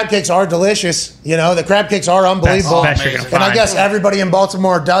mean, the crab cakes are delicious. You know, the crab cakes are unbelievable. Best you're gonna And I find. guess everybody in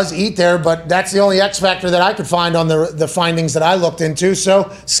Baltimore does eat there, but that's the only X factor that I could find on the findings that I looked into. So,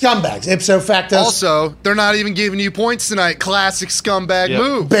 scumbags, ipso facto. Also, they're not even giving you points tonight. Classic scumbag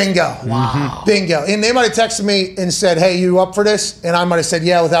move. Bingo. Wow. Bingo. And they might have texted me and said, hey, you up for this? And I might have said,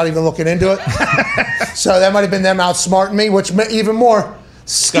 yeah, without even looking into it. So that might have been them outsmarting me, which meant even more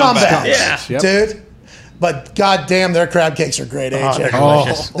scumbags. Yeah. Yep. Dude. But goddamn, their crab cakes are great, AJ. they're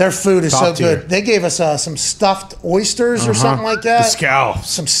delicious. Their food is Top so tier. good. They gave us some stuffed oysters or something like The that. scallops.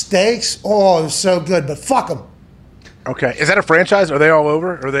 Some steaks. Oh, it was so good. But fuck them. Okay, is that a franchise? Are they all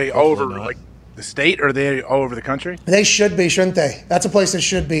over? Are they all over like the state, or are they all over the country? They should be, shouldn't they? That's a place that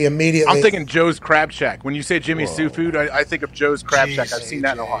should be immediately. I'm thinking Joe's Crab Shack. When you say Jimmy's Seafood, I think of Joe's Crab Shack. I've seen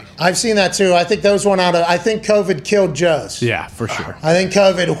that in Ohio. I've seen that too. I think those went out of. I think COVID killed Joe's. Yeah, for sure. I think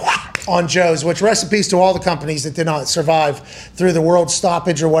COVID on Joe's, which recipes to all the companies that did not survive through the world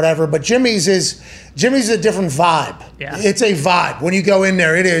stoppage or whatever. But Jimmy's is a different vibe. Yeah. It's a vibe. When you go in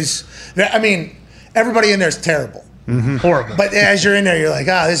there, it is. I mean, everybody in there is terrible. Horrible. But as you're in there, you're like,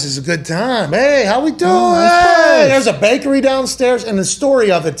 this is a good time. Hey, how we doing? Hey, there's a bakery downstairs, and the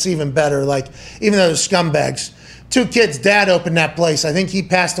story of it's even better. Like, even though they're scumbags, 2 kids' dad opened that place. I think he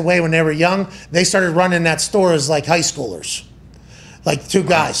passed away when they were young. They started running that store as like high schoolers, like 2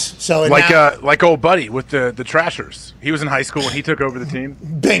 guys. So Like old buddy with the Trashers. He was in high school when he took over the team.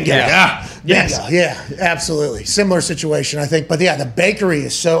 bingo, Yeah. bingo, yeah, absolutely, similar situation, I think. But yeah, the bakery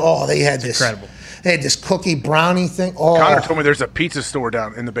is so. They had this incredible. They had this cookie brownie thing. Oh, Connor told me there's a pizza store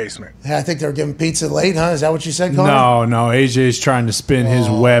down in the basement. yeah, I think they were giving pizza late, huh? Is that what you said, Connor? No, AJ's trying to spin his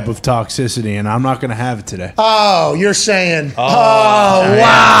web of toxicity, and I'm not going to have it today. Oh, you're saying? Oh,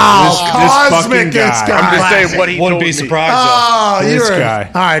 wow, This cosmic fucking guy. it's I'm just saying what he Wouldn't told be me. surprised. Oh, This you're guy.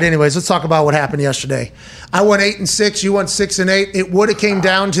 All right. Anyways, let's talk about what happened yesterday. I went 8-6. You went 6-8. It would have came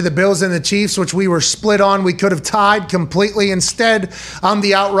down to the Bills and the Chiefs, which we were split on. We could have tied completely. Instead, I'm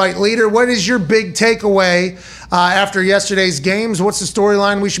the outright leader. What is your big takeaway after yesterday's games? What's the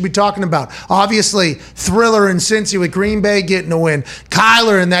storyline we should be talking about? Obviously, thriller in Cincy with Green Bay getting a win.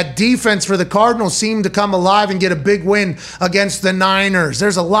 Kyler and that defense for the Cardinals seemed to come alive and get a big win against the Niners.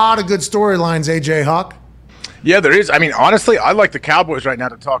 There's a lot of good storylines, AJ Hawk. Yeah, there is. I mean, honestly, I like the Cowboys right now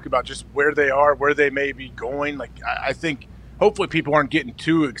to talk about just where they are, where they may be going. Like, I think hopefully people aren't getting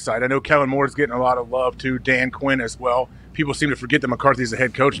too excited. I know Kellen Moore's getting a lot of love too, Dan Quinn as well. People seem to forget that McCarthy's the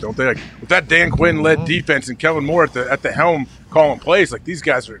head coach, don't they? Like, with that Dan Quinn-led defense and Kellen Moore at the helm calling plays, like these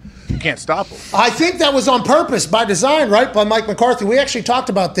guys you can't stop them. I think that was on purpose, by design, right? By Mike McCarthy. We actually talked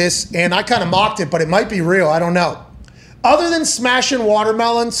about this, and I kind of mocked it, but it might be real. I don't know. Other than smashing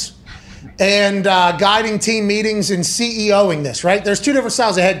watermelons and guiding team meetings and CEOing this, right? There's 2 different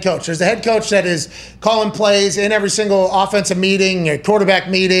styles of head coach. There's the head coach that is calling plays in every single offensive meeting, a quarterback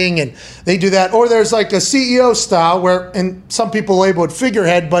meeting, and they do that. Or there's like a CEO style where, and some people label it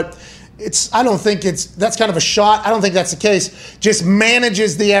figurehead, but I don't think that's kind of a shot. I don't think that's the case. Just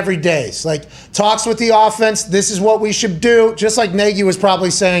manages the everydays. Like, talks with the offense. This is what we should do. Just like Nagy was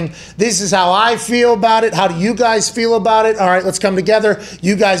probably saying, this is how I feel about it. How do you guys feel about it? All right, let's come together.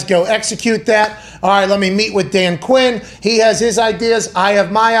 You guys go execute that. All right, let me meet with Dan Quinn. He has his ideas. I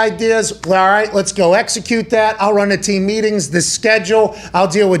have my ideas. All right, let's go execute that. I'll run the team meetings, the schedule. I'll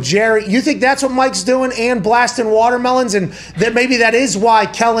deal with Jerry. You think that's what Mike's doing and blasting watermelons? And that maybe that is why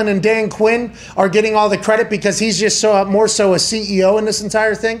Kellen and Dan Quinn are getting all the credit, because he's just more so a CEO in this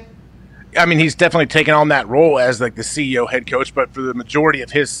entire thing? I mean, he's definitely taken on that role as like the CEO head coach, but for the majority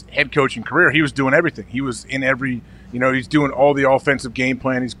of his head coaching career, he was doing everything. He was in every, he's doing all the offensive game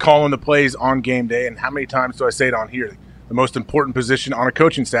plan. He's calling the plays on game day. And how many times do I say it on here? The most important position on a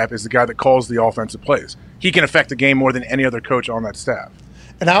coaching staff is the guy that calls the offensive plays. He can affect the game more than any other coach on that staff.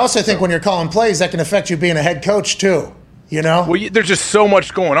 And I also think when you're calling plays, that can affect you being a head coach too. Well, there's just so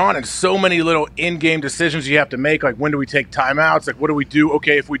much going on and so many little in-game decisions you have to make. Like, when do we take timeouts? Like, what do we do?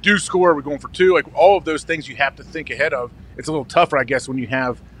 Okay, if we do score, we're going for 2. Like, all of those things you have to think ahead of. It's a little tougher, I guess, when you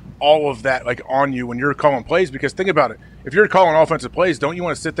have all of that like on you when you're calling plays. Because think about it. If you're calling offensive plays, don't you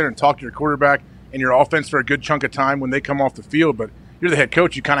want to sit there and talk to your quarterback and your offense for a good chunk of time when they come off the field? But you're the head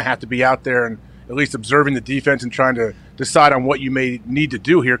coach. You kind of have to be out there and at least observing the defense and trying to decide on what you may need to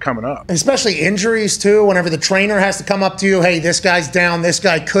do here coming up. Especially injuries, too. Whenever the trainer has to come up to you, hey, this guy's down, this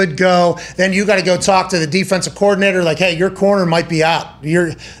guy could go. Then you got to go talk to the defensive coordinator, like, hey, your corner might be out.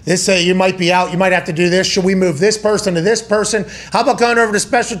 You might be out. You might have to do this. Should we move this person to this person? How about going over to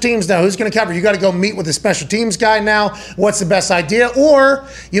special teams now? Who's going to cover? You got to go meet with the special teams guy now. What's the best idea? Or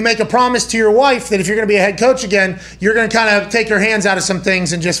you make a promise to your wife that if you're going to be a head coach again, you're going to kind of take your hands out of some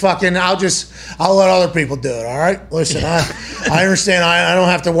things and just fucking, I'll let other people do it, all right? Listen, I understand I don't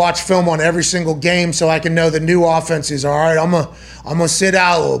have to watch film on every single game so I can know the new offenses. All right, I'm gonna sit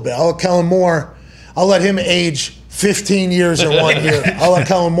out a little bit. I'll let Kellen Moore, I'll let him age 15 years or 1 year. I'll let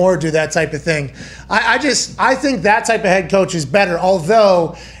Kellen Moore do that type of thing. I think that type of head coach is better.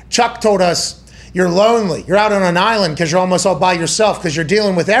 Although Chuck told us you're lonely. You're out on an island because you're almost all by yourself because you're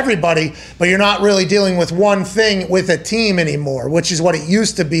dealing with everybody, but you're not really dealing with one thing with a team anymore, which is what it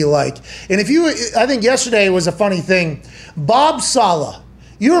used to be like. And I think yesterday was a funny thing. Bob Saleh,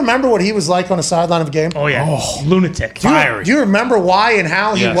 you remember what he was like on the sideline of a game? Oh, yeah. Lunatic. Do you remember why and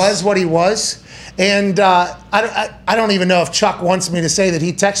how he was what he was? And I don't even know if Chuck wants me to say that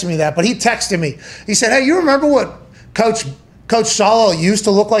he texted me that, but he texted me. He said, hey, you remember what Coach Saleh used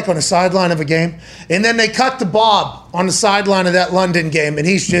to look like on the sideline of a game? And then they cut to Bob on the sideline of that London game, and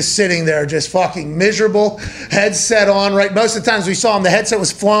he's just sitting there just fucking miserable, headset on, right? Most of the times we saw him, the headset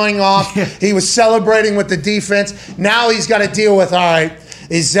was flying off. He was celebrating with the defense. Now he's got to deal with, all right,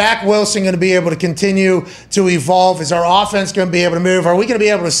 is Zach Wilson going to be able to continue to evolve? Is our offense going to be able to move? Are we going to be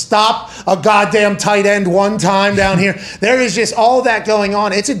able to stop a goddamn tight end one time down here? There is just all that going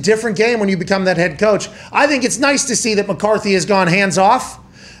on. It's a different game when you become that head coach. I think it's nice to see that McCarthy has gone hands off,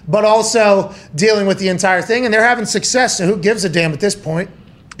 but also dealing with the entire thing, and they're having success, so who gives a damn at this point?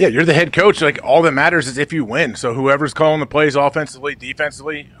 Yeah, you're the head coach. Like, all that matters is if you win. So whoever's calling the plays offensively,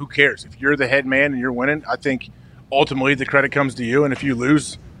 defensively, who cares? If you're the head man and you're winning, I think – ultimately, the credit comes to you, and if you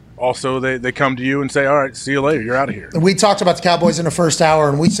lose, also they come to you and say, all right, see you later, you're out of here. We talked about the Cowboys in the first hour,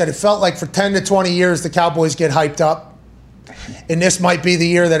 and we said it felt like for 10 to 20 years the Cowboys get hyped up, and this might be the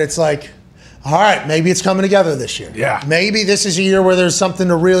year that it's like, all right, maybe it's coming together this year. Yeah. Maybe this is a year where there's something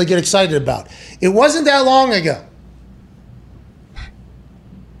to really get excited about. It wasn't that long ago.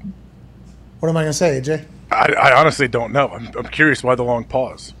 What am I going to say, AJ? I honestly don't know. I'm curious why the long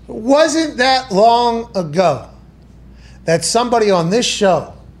pause. It wasn't that long ago that somebody on this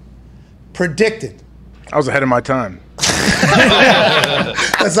show predicted. I was ahead of my time.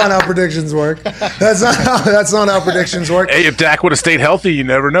 That's not how predictions work. That's not how predictions work. Hey, if Dak would have stayed healthy, you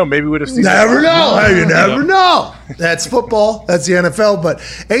never know. Maybe we would have seen. Never know. Hey, you never know. That's football. That's the NFL. But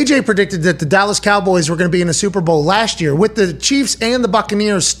AJ predicted that the Dallas Cowboys were going to be in the Super Bowl last year with the Chiefs and the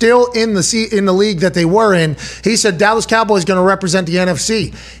Buccaneers still in the league that they were in. He said Dallas Cowboys going to represent the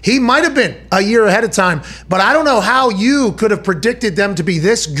NFC. He might have been a year ahead of time, but I don't know how you could have predicted them to be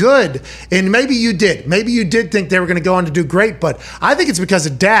this good. And maybe you did. Maybe you did think they were going to go on to do great, but I think it's because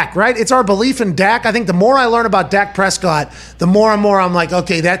of Dak, right? It's our belief in Dak. I think the more I learn about Dak Prescott, the more and more I'm like,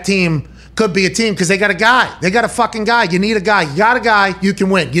 okay, that team could be a team because they got a guy. They got a fucking guy. You need a guy. You got a guy, you can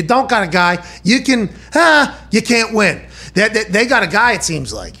win. You don't got a guy, you can't win. They got a guy, it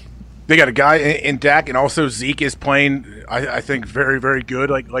seems like. They got a guy in Dak, and also Zeke is playing, I think, very, very good,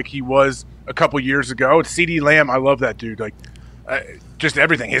 like he was a couple years ago. CeeDee Lamb, I love that dude. Like, just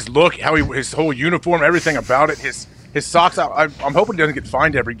everything. His look, his whole uniform, everything about it. His socks. I'm hoping he doesn't get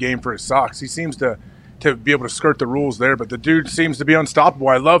fined every game for his socks. He seems to be able to skirt the rules there, but the dude seems to be unstoppable.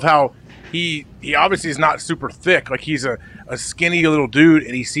 I love how he obviously is not super thick. Like, he's a skinny little dude,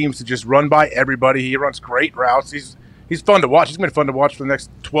 and he seems to just run by everybody. He runs great routes. He's fun to watch. He's been fun to watch for the next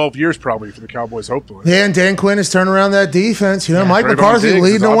 12 years probably for the Cowboys, hopefully. Yeah, and Dan Quinn has turned around that defense. You know, Mike McCarthy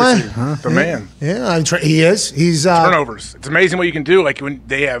leading the way. The man. Yeah, he is. He's turnovers. It's amazing what you can do. Like, when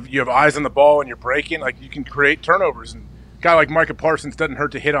you have eyes on the ball and you're breaking, like, you can create turnovers. And a guy like Micah Parsons doesn't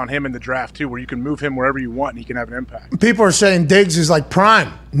hurt to hit on him in the draft too, where you can move him wherever you want and he can have an impact. People are saying Diggs is like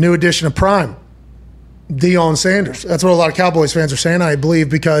Prime, new edition of Prime. Deion Sanders. That's what a lot of Cowboys fans are saying, I believe,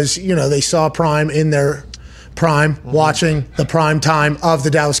 because, you know, they saw Prime in their prime, watching the prime time of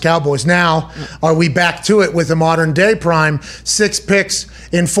the Dallas Cowboys. Now, are we back to it with the modern day prime? 6 picks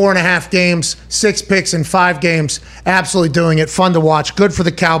in 4.5 games, 6 picks in 5 games. Absolutely doing it. Fun to watch. Good for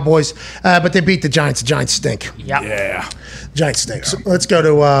the Cowboys. But they beat the Giants. The Giants stink. Yep. Yeah. Giants stink. So let's go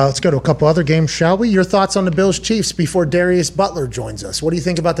to a couple other games, shall we? Your thoughts on the Bills Chiefs before Darius Butler joins us. What do you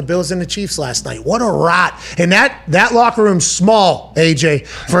think about the Bills and the Chiefs last night? What a rot. And that locker room's small, AJ.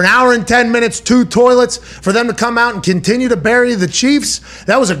 For an hour and 10 minutes, 2 toilets, for them to come out and continue to bury the Chiefs.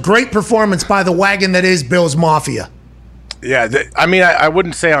 That was a great performance by the wagon that is Bills Mafia. Yeah, I mean, I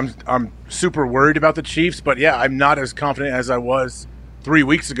wouldn't say I'm super worried about the Chiefs, but yeah, I'm not as confident as I was 3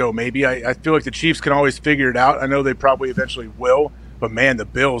 weeks ago. Maybe I feel like the Chiefs can always figure it out. I know they probably eventually will, but man, the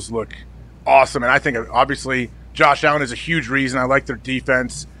Bills look awesome, and I think obviously Josh Allen is a huge reason. I like their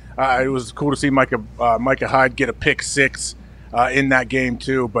defense. It was cool to see Micah Hyde get a pick 6 in that game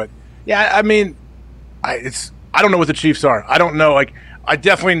too. But yeah, I mean, I don't know what the Chiefs are. I don't know. Like, I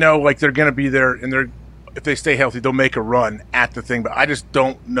definitely know like they're going to be there, and if they stay healthy, they'll make a run at the thing. But I just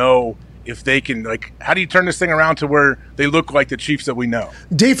don't know if they can, like, how do you turn this thing around to where they look like the Chiefs that we know?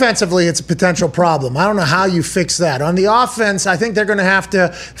 Defensively, it's a potential problem. I don't know how you fix that. On the offense, I think they're going to have to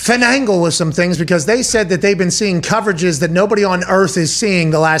finagle with some things because they said that they've been seeing coverages that nobody on earth is seeing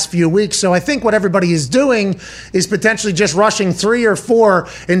the last few weeks. So I think what everybody is doing is potentially just rushing 3 or 4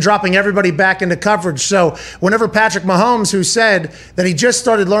 and dropping everybody back into coverage. So whenever Patrick Mahomes, who said that he just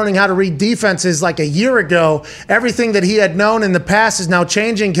started learning how to read defenses like a year ago, everything that he had known in the past is now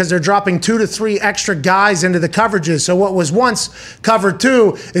changing because they're dropping 2 to 3 extra guys into the coverages. So what was once cover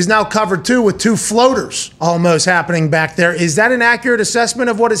 2 is now cover 2 with 2 floaters almost happening back there. Is that an accurate assessment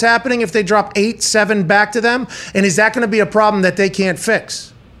of what is happening if they drop 8, 7 back to them? And is that going to be a problem that they can't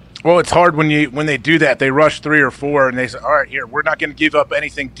fix? Well, it's hard when they do that. They rush 3 or 4 and they say, all right, here, we're not going to give up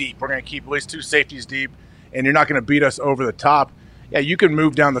anything deep. We're going to keep at least 2 safeties deep, and you're not going to beat us over the top. Yeah, you can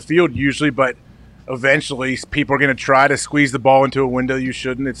move down the field usually, but eventually people are going to try to squeeze the ball into a window you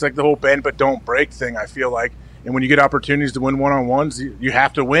shouldn't. It's like the whole bend but don't break thing, I feel like. And when you get opportunities to win one-on-ones, you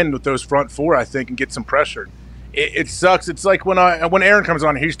have to win with those front 4, I think, and get some pressure. It sucks. It's like when Aaron comes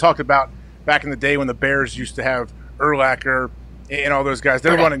on, he's talked about back in the day when the Bears used to have Urlacher and all those guys.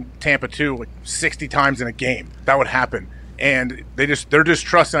 They're running Tampa 2 like 60 times in a game. That would happen. And they're just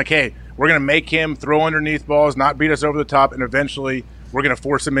trusting, like, hey, we're going to make him throw underneath balls, not beat us over the top, and eventually – we're going to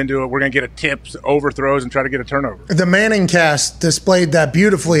force him into it. We're going to get a tips, overthrows, and try to get a turnover. The Manning cast displayed that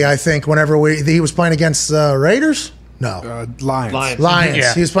beautifully, I think, whenever he was playing against the Raiders. No. Lions.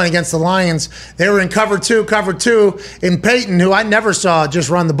 Yeah. He was playing against the Lions. They were in cover two, and Peyton, who I never saw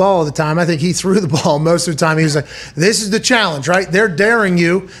just run the ball all the time. I think he threw the ball most of the time. He was like, this is the challenge, right? They're daring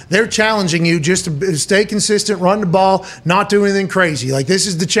you. They're challenging you just to stay consistent, run the ball, not do anything crazy. Like, this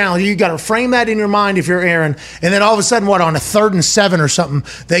is the challenge. You got to frame that in your mind if you're Aaron. And then all of a sudden, on a 3rd and 7 or something,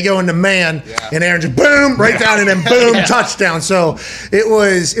 they go into man, and Aaron just boom, right down, and then boom, touchdown. So it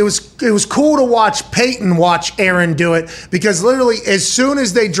was cool to watch Peyton watch Aaron do it, because literally as soon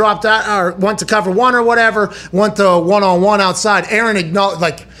as they dropped out or went to cover 1 or whatever, went to one-on-one outside, Aaron acknowledged,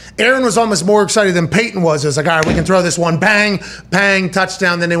 like, Aaron was almost more excited than Peyton was. It was like, all right, we can throw this one, bang, bang,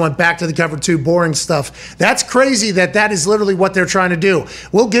 touchdown. Then they went back to the cover 2, boring stuff. That's crazy that is literally what they're trying to do.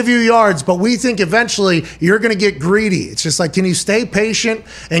 We'll give you yards, but we think eventually you're going to get greedy. It's just like, can you stay patient,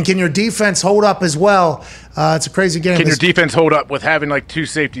 and can your defense hold up as well? It's a crazy game. Can your defense hold up with having like 2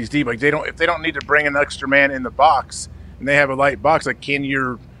 safeties deep? Like, if they don't need to bring an extra man in the box and they have a light box, like, can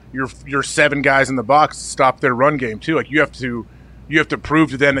your 7 guys in the box stop their run game too? Like, you have to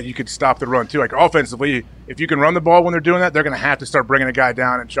prove to them that you could stop the run too. Like, offensively, if you can run the ball when they're doing that, they're going to have to start bringing a guy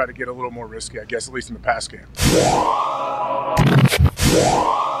down and try to get a little more risky, I guess, at least in the pass game.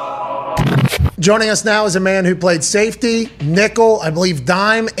 Joining us now is a man who played safety, nickel, I believe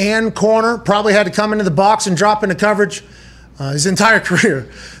dime, and corner. Probably had to come into the box and drop into coverage his entire career.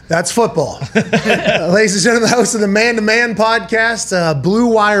 That's football. Ladies and gentlemen, the host of the Man to Man podcast, Blue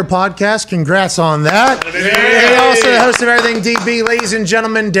Wire podcast. Congrats on that. And also the host of Everything DB, ladies and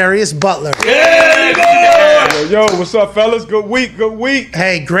gentlemen, Darius Butler. Yo, what's up, fellas? Good week.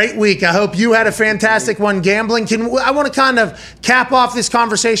 Hey, great week. I hope you had a fantastic one gambling. I want to kind of cap off this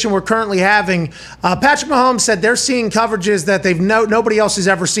conversation we're currently having. Patrick Mahomes said they're seeing coverages that nobody else has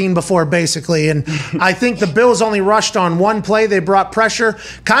ever seen before, basically. And I think the Bills only rushed on one play. They brought pressure.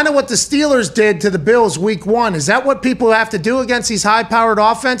 Kind of what the Steelers did to the Bills week 1. Is that what people have to do against these high-powered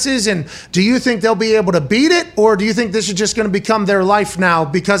offenses? And do you think they'll be able to beat it? Or do you think this is just going to become their life now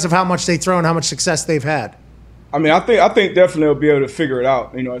because of how much they throw and how much success they've had? I mean, I think definitely they'll be able to figure it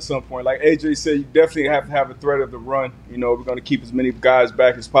out, at some point. Like AJ said, you definitely have to have a threat of the run. We're going to keep as many guys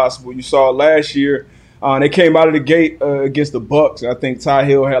back as possible. You saw last year, they came out of the gate against the Bucs. And I think Ty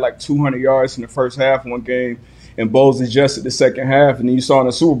Hill had like 200 yards in the first half one game, and Bowles adjusted the second half. And then you saw in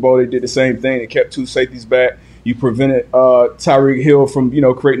the Super Bowl, they did the same thing. They kept 2 safeties back. You prevented Tyreek Hill from,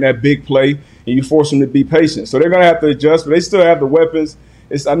 creating that big play, and you force them to be patient. So they're going to have to adjust, but they still have the weapons.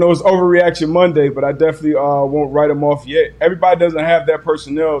 I know it's overreaction Monday, but I definitely won't write them off yet. Everybody doesn't have that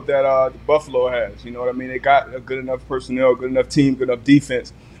personnel that the Buffalo has. You know what I mean? They got a good enough personnel, good enough team, good enough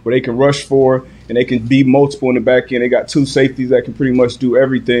defense where they can rush for and they can be multiple in the back end. They got 2 safeties that can pretty much do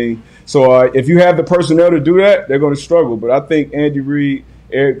everything. So if you have the personnel to do that, they're going to struggle. But I think Andy Reid,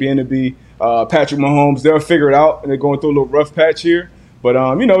 Eric Bieniemy, Patrick Mahomes. They'll figure it out, and they're going through a little rough patch here. But,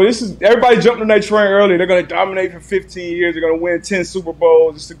 this is everybody jumped on that train early. They're going to dominate for 15 years. They're going to win 10 Super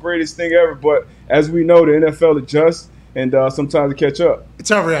Bowls. It's the greatest thing ever. But as we know, the NFL adjusts, and sometimes they catch up.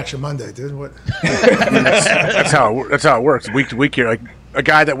 It's Overreaction Monday, dude. What? That's how it works. Week to week here, like a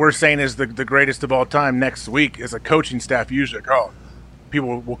guy that we're saying is the greatest of all time next week is a coaching staff usually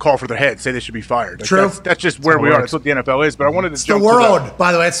people will call for their head, say they should be fired. Like True. That's just where we are. That's what the NFL is. But I wanted to It's the jump world, to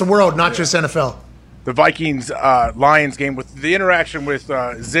by the way. It's the world, not just NFL. the Vikings Lions game with the interaction with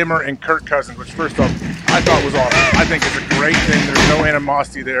Zimmer and Kirk Cousins, which first off I thought was awesome. I think it's a great thing. There's no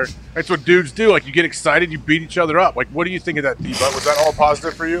animosity there. That's what dudes do. Like, you get excited, you beat each other up. Like, what do you think of that, D-Butt? Was that all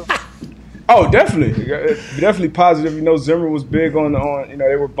positive for you? Oh, definitely. Definitely positive. Zimmer was big on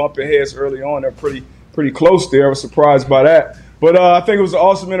they were bumping heads early on. They're pretty close there. I was surprised by that. But I think it was an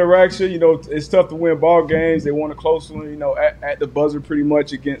awesome interaction. It's tough to win ball games. They won a close one, at the buzzer pretty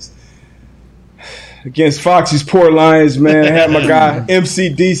much against Foxy's poor Lions, man. I had my guy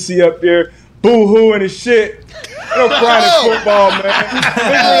MCDC up there boo-hooing and shit. No crying in football, man. Figure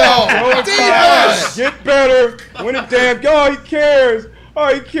it out. Get better. Win a damn.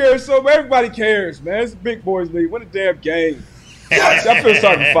 Oh, he cares. So everybody cares, man. It's a big boys league. Win a damn game. I feel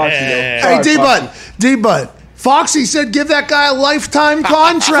sorry for Foxy, though. Hey, D-Bud. Foxy said give that guy a lifetime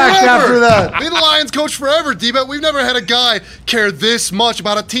contract after that. Be the Lions coach forever, D-Bet. We've never had a guy care this much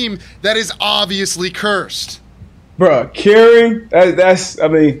about a team that is obviously cursed. Bruh, caring,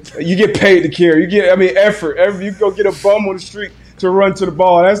 you get paid to care. You get, effort. You go get a bum on the street to run to the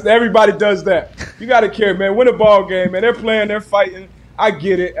ball. Everybody does that. You got to care, man. Win a ball game, man. They're playing, they're fighting. I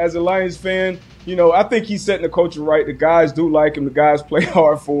get it. As a Lions fan, I think he's setting the culture right. The guys do like him. The guys play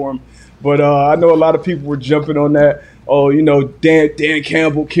hard for him. But I know a lot of people were jumping on that. Oh, Dan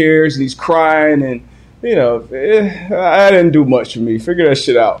Campbell cares and he's crying. And, I didn't do much for me. Figure that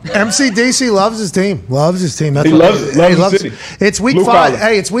shit out. MCDC loves his team. That's he loves the city. It's week Blue 5. collar.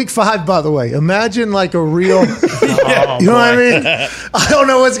 Hey, it's week 5, by the way. Imagine like a real, you know what I mean? I don't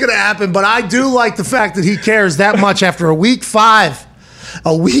know what's going to happen, but I do like the fact that he cares that much after a week 5.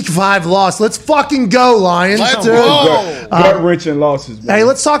 A week 5 loss. Let's fucking go, Lions. Let's go. Gut-wrenching losses, man. Hey,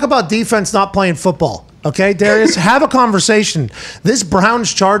 let's talk about defense not playing football. Okay, Darius, have a conversation. This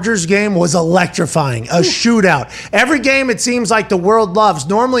Browns-Chargers game was electrifying, a shootout. Every game it seems like the world loves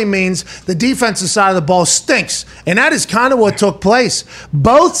normally means the defensive side of the ball stinks, and that is kind of what took place.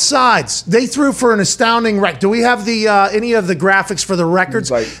 Both sides, they threw for an astounding record. Do we have the any of the graphics for the records?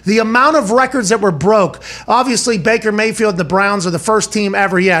 The amount of records that were broke. Obviously, Baker Mayfield and the Browns are the first team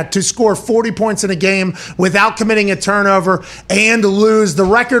ever yet to score 40 points in a game without committing a turnover and lose. The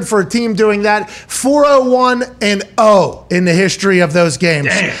record for a team doing that, 401-0 in the history of those games.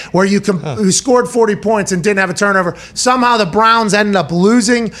 Damn. Where who scored 40 points and didn't have a turnover. Somehow the Browns ended up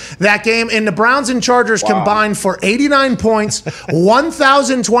losing that game, and the Browns and Chargers combined for 89 points,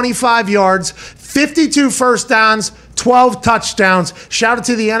 1,025 yards, 52 first downs, 12 touchdowns. Shout out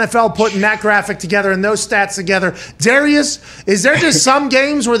to the NFL putting that graphic together and those stats together. Darius, is there just some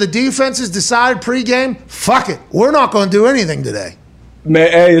games where the defenses decide pregame, fuck it, we're not going to do anything today?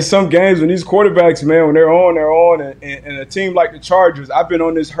 Man, hey, it's some games when these quarterbacks, man, when they're on. And a team like the Chargers, I've been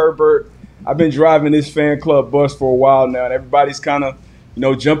on this Herbert. I've been driving this fan club bus for a while now, and everybody's kind of,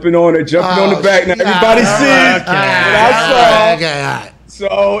 jumping on it, jumping on the back. Now everybody sees what I saw.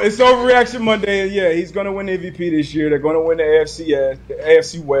 So it's Overreaction Monday, and yeah, he's going to win the MVP this year. They're going to win the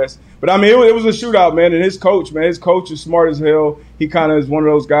AFC West. But, it was a shootout, man, and his coach is smart as hell. He kind of is one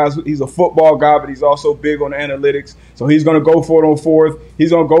of those guys. He's a football guy, but he's also big on analytics. So he's going to go for it on fourth. He's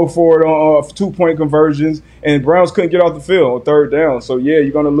going to go for it on 2-point conversions. And Browns couldn't get off the field on third down. So, yeah,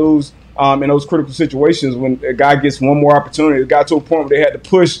 you're going to lose in those critical situations when a guy gets one more opportunity. It got to a point where they had to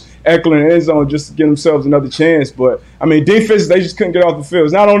push Eckler in the end zone just to give themselves another chance. But, defense, they just couldn't get off the field.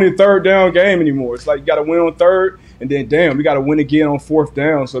 It's not only a third down game anymore. It's like you got to win on third, and then, damn, we got to win again on fourth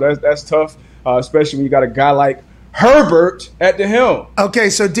down. So that's tough, especially when you got a guy like Herbert at the helm. Okay,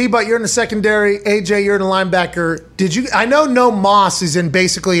 so D-Butt, you're in the secondary. AJ, you're in the linebacker. I know no Moss is in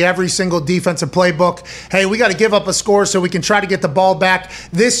basically every single defensive playbook. Hey, we got to give up a score so we can try to get the ball back.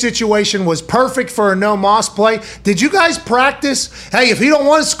 This situation was perfect for a no Moss play. Did you guys practice? Hey, if he don't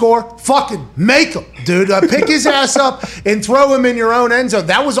want to score, fucking make him, dude. Pick his ass up and throw him in your own end zone.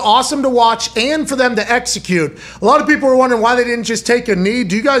 That was awesome to watch and for them to execute. A lot of people were wondering why they didn't just take a knee.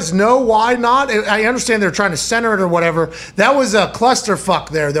 Do you guys know why not? I understand they're trying to center it or whatever. That was a clusterfuck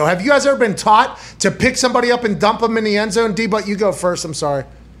there, though. Have you guys ever been taught to pick somebody up and dump them in the end zone? D-But, you go first. I'm sorry.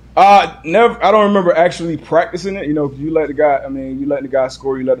 Never. I don't remember actually practicing it. You know, you let the guy. I mean, you let the guy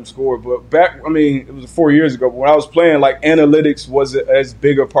score, you let him score. But back, I mean, it was 4 years ago. But when I was playing, like analytics wasn't as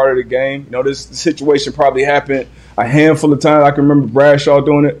big a part of the game. You know, this situation probably happened a handful of times. I can remember Bradshaw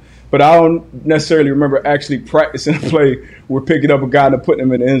doing it, but I don't necessarily remember actually practicing a play. We're picking up a guy and putting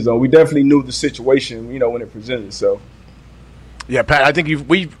him in the end zone. We definitely knew the situation, you know, when it presented itself. Yeah, Pat. I think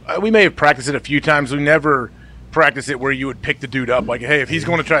we may have practiced it a few times. We never practice it where you would pick the dude up like, hey, if he's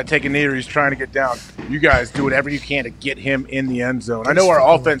going to try to take a knee or he's trying to get down, you guys do whatever you can to get him in the end zone. I know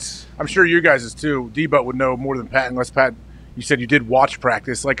our offense, I'm sure you guys is too. D-Butt would know more than Pat, unless Pat, you said you did watch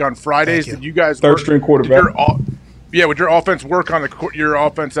practice. Like on Fridays, did you guys third string quarterback? Would your offense work on your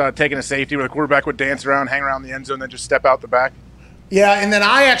offense taking a safety where the quarterback would dance around, hang around the end zone, then just step out the back? Yeah, and then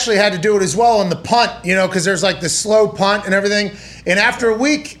I actually had to do it as well on the punt, you know, because there's like the slow punt and everything. And after a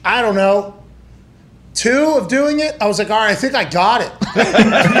week, I don't know, 2 of doing it, I was like, all right, I think I got it.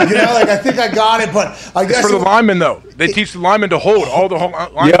 You know, like I think I got it, but I guess for the linemen though, they teach the linemen to hold all the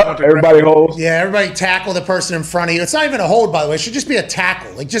linemen. Yep, everybody holds. Yeah, everybody tackle the person in front of you. It's not even a hold, by the way. It should just be a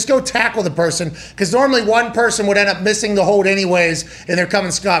tackle. Like just go tackle the person, because normally one person would end up missing the hold anyways, and they're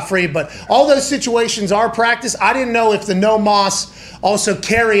coming scot-free. But all those situations are practice. I didn't know if the no moss, also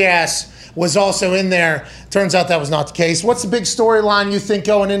carry ass, was also in there. Turns out that was not the case. What's the big storyline you think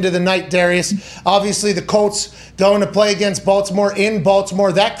going into the night, Darius? Obviously, the Colts going to play against Baltimore in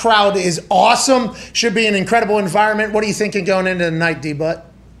Baltimore. That crowd is awesome. Should be an incredible environment. What are you thinking going into the night, D-Butt?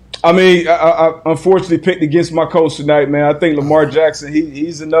 I mean, I unfortunately picked against my coach tonight, man. I think Lamar Jackson,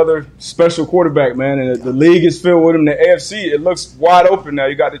 he's another special quarterback, man. And the league is filled with him. The AFC, it looks wide open now.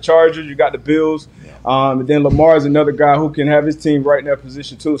 You got the Chargers, you got the Bills. And then Lamar is another guy who can have his team right in that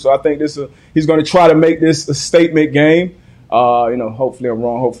position too. So I think he's going to try to make this a statement game. You know, hopefully I'm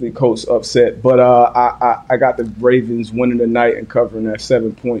wrong. Hopefully Colts upset. But I got the Ravens winning tonight and covering that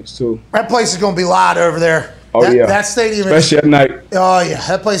 7 points too. That place is going to be loud over there. Oh, yeah. That stadium especially at night. Oh, yeah.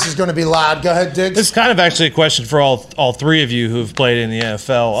 That place is going to be loud. Go ahead, Diggs. This is kind of actually a question for all 3 of you who've played in the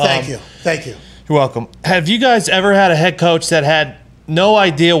NFL. Thank you. You're welcome. Have you guys ever had a head coach that had no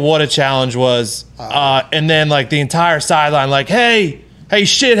idea what a challenge was, and then like the entire sideline, like, hey,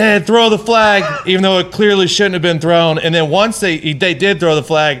 shithead, throw the flag, even though it clearly shouldn't have been thrown, and then once they did throw the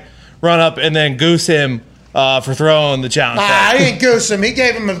flag, run up and then goose him for throwing the challenge flag? I didn't goose him. He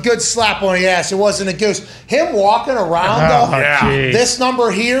gave him a good slap on the ass. It wasn't a goose. Him walking around, this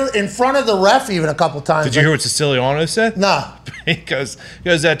number here in front of the ref even a couple times. Did you hear what Siciliano said? No. because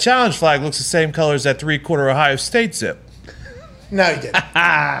that challenge flag looks the same color as that 3/4 Ohio State zip. No, you didn't.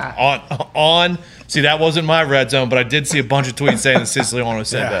 See, that wasn't my red zone, but I did see a bunch of tweets saying that Siciliano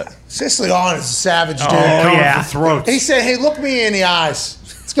said that. Siciliano is a savage dude. For throats. He said, hey, look me in the eyes.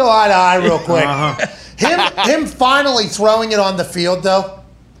 Let's go eye to eye real quick. Him finally throwing it on the field, though,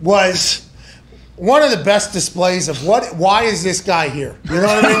 was one of the best displays of why is this guy here? You know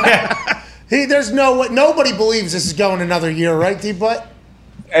what I mean? There's nobody believes this is going another year, right, D-Butt?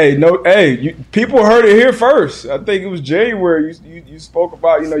 People heard it here first. I think it was January. You spoke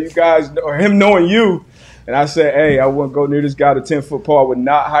about, you guys, or him knowing you. And I said, hey, I wouldn't go near this guy to 10-foot pole. I would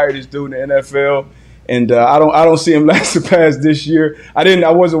not hire this dude in the NFL. And I don't see him lasting past this year.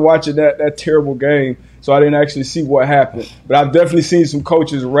 I wasn't watching that terrible game, so I didn't actually see what happened. But I've definitely seen some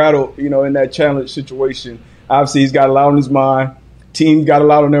coaches rattled, in that challenge situation. Obviously, he's got a lot on his mind. Team got a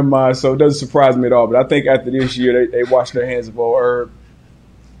lot on their mind, so it doesn't surprise me at all. But I think after this year, they washed their hands of old Herb.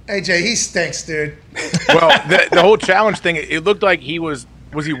 AJ, he stinks, dude. Well, the whole challenge thing, it looked like he was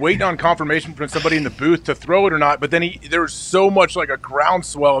he waiting on confirmation from somebody in the booth to throw it or not? But then there was so much like a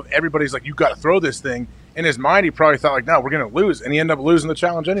groundswell of everybody's like, you got to throw this thing. In his mind, he probably thought like, no, we're going to lose. And he ended up losing the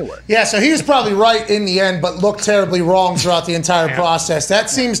challenge anyway. Yeah, so he was probably right in the end, but looked terribly wrong throughout the entire process. That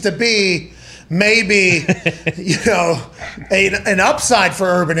seems to be maybe, an upside for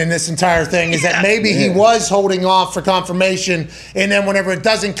Urban in this entire thing is that maybe he was holding off for confirmation, and then whenever it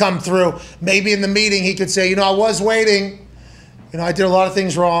doesn't come through, maybe in the meeting he could say, I was waiting. I did a lot of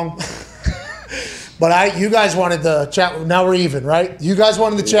things wrong. But you guys wanted the challenge. Now we're even, right? You guys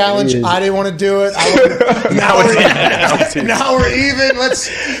wanted the challenge. I didn't want to do it. Now we're even.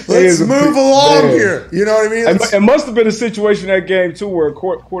 Let's move along here. You know what I mean? It must have been a situation in that game too, where a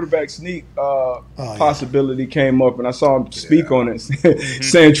quarterback sneak possibility came up, and I saw him speak on it,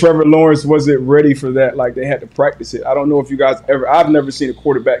 saying Trevor Lawrence wasn't ready for that. Like they had to practice it. I don't know if you guys I've never seen a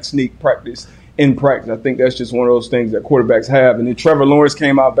quarterback sneak practice in practice. I think that's just one of those things that quarterbacks have. And then Trevor Lawrence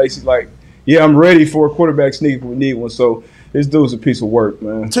came out basically like, yeah, I'm ready for a quarterback sneak if we need one. So this dude's a piece of work,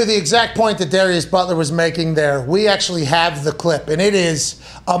 man. To the exact point that Darius Butler was making there, we actually have the clip, and it is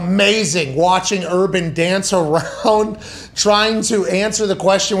amazing watching Urban dance around trying to answer the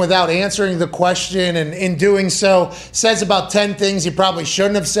question without answering the question, and in doing so says about 10 things he probably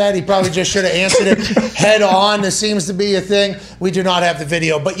shouldn't have said. He probably just should have answered it head on. This seems to be a thing. We do not have the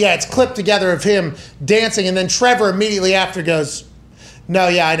video, but yeah, it's clipped together of him dancing, and then Trevor immediately after goes, no,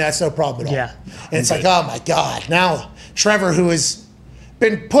 yeah, I know, that's no problem at all. Yeah. And it's like, oh my God. Now Trevor, who has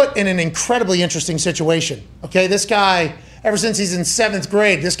been put in an incredibly interesting situation. Okay, this guy, ever since he's in 7th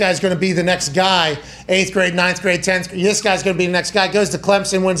grade, this guy's going to be the next guy. 8th grade, 9th grade, 10th grade, this guy's going to be the next guy. Goes to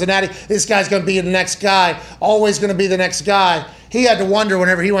Clemson, wins a natty. This guy's going to be the next guy. Always going to be the next guy. He had to wonder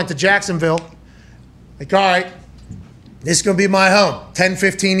whenever he went to Jacksonville, like, all right, this is going to be my home. 10,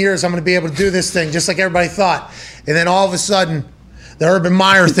 15 years, I'm going to be able to do this thing just like everybody thought. And then all of a sudden, the Urban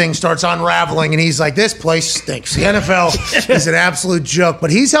Meyer thing starts unraveling, and he's like, this place stinks. The NFL is an absolute joke.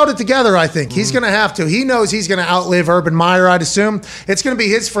 But he's held it together, I think. He's going to have to. He knows he's going to outlive Urban Meyer, I'd assume. It's going to be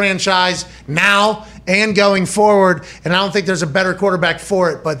his franchise now and going forward, and I don't think there's a better quarterback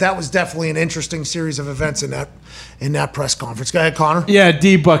for it. But that was definitely an interesting series of events in that press conference. Go ahead, Connor. Yeah,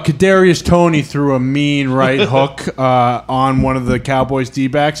 D-Buck. Kadarius Toney threw a mean right hook on one of the Cowboys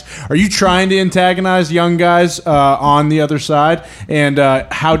D-backs. Are you trying to antagonize young guys on the other side? And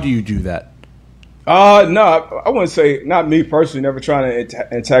how do you do that? No, I wouldn't say, not me personally, never trying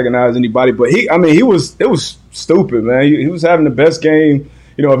to antagonize anybody. But it was stupid, man. He was having the best game,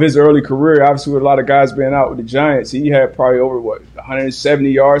 of his early career. Obviously, with a lot of guys being out with the Giants, he had probably over 170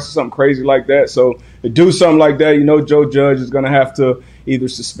 yards, something crazy like that. So to do something like that, Joe Judge is going to have to either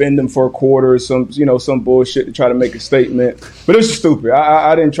suspend him for a quarter or some bullshit to try to make a statement. But it's stupid.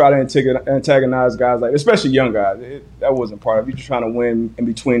 I didn't try to antagonize guys like, especially young guys. That wasn't part of it. You're just trying to win in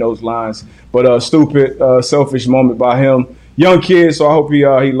between those lines. But stupid, selfish moment by him. Young kid, so I hope he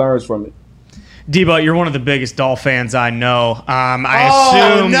learns from it. D-Buck, you're one of the biggest Doll fans I know.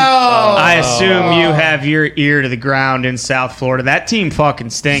 I assume you have your ear to the ground in South Florida. That team fucking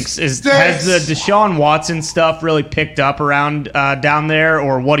stinks. Has the Deshaun Watson stuff really picked up around down there,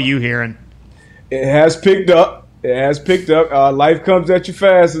 or what are you hearing? It has picked up. Life comes at you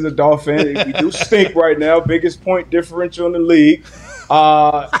fast as a Doll fan. We do stink right now. Biggest point differential in the league.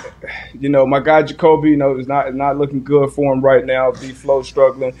 My guy Jacoby, is not looking good for him right now. D-Flow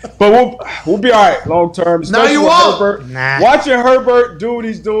struggling, but we'll be all right long term. No, you won't. Herbert. Nah. Watching Herbert do what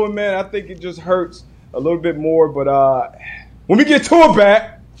he's doing, man, I think it just hurts a little bit more. But when we get Tua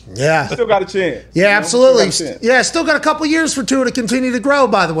back, still got a chance. Yeah, absolutely. Still got a couple years for Tua to continue to grow,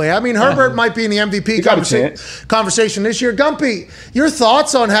 by the way. I mean, Herbert might be in the MVP conversation this year. Gumpy, your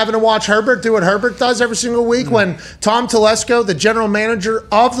thoughts on having to watch Herbert do what Herbert does every single week when Tom Telesco, the general manager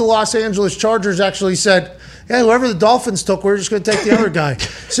of the Los Angeles Chargers, actually said, yeah, whoever the Dolphins took, we're just going to take the other guy.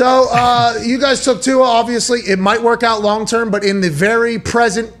 So you guys took Tua, obviously. It might work out long term, but in the very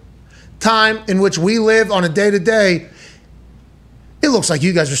present time in which we live on a day-to-day, it looks like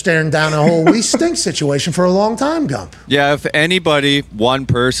you guys are staring down a whole we stink situation for a long time, Gump. Yeah, if anybody, one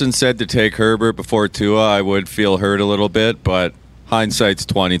person said to take Herbert before Tua, I would feel hurt a little bit, but hindsight's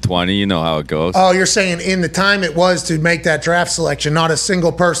 20/20. You know how it goes. Oh, you're saying in the time it was to make that draft selection, not a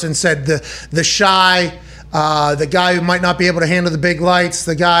single person said the shy, the guy who might not be able to handle the big lights,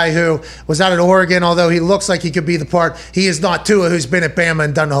 the guy who was out at Oregon, although he looks like he could be the part. He is not Tua, who's been at Bama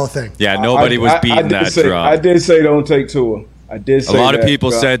and done the whole thing. Yeah, nobody was beating that drum. I did say don't take Tua. I did say a lot of people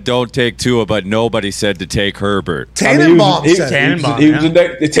said don't take Tua, but nobody said to take Herbert. Tannenbaum said.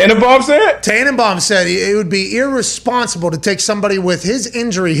 Tannenbaum said? Tannenbaum said it would be irresponsible to take somebody with his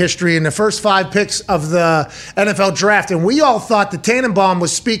injury history in the first 5 picks of the NFL draft. And we all thought that Tannenbaum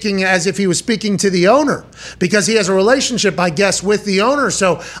was speaking as if he was speaking to the owner because he has a relationship, I guess, with the owner.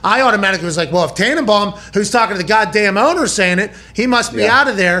 So I automatically was like, well, if Tannenbaum, who's talking to the goddamn owner, saying it, he must be out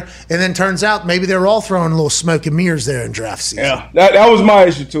of there. And then turns out maybe they were all throwing a little smoke and mirrors there in draft season. Yeah, that was my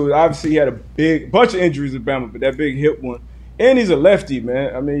issue too. Obviously, he had a bunch of injuries at Bama, but that big hip one. And he's a lefty,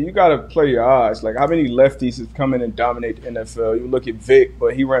 man. I mean, you got to play your odds. Like, how many lefties have come in and dominate the NFL? You look at Vic,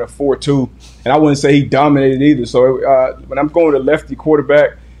 but he ran a 4.2, and I wouldn't say he dominated either. So when I'm going to lefty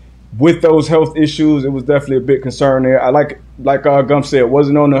quarterback with those health issues, it was definitely a big concern there. I like Gump said, it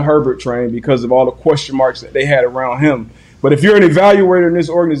wasn't on the Herbert train because of all the question marks that they had around him. But if you're an evaluator in this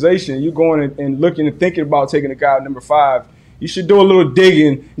organization, you're going and looking and thinking about taking a guy at number 5, you should do a little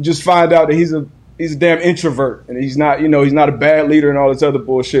digging and just find out that he's a damn introvert and he's not a bad leader and all this other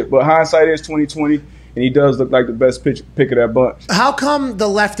bullshit. But hindsight is 20/20, and he does look like the best pick of that bunch. How come the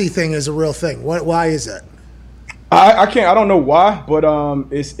lefty thing is a real thing? Why is that? I can't. I don't know why, but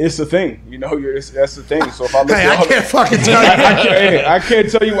it's a thing. You know, that's the thing. So if I look Hey, I can't fucking tell you. I can't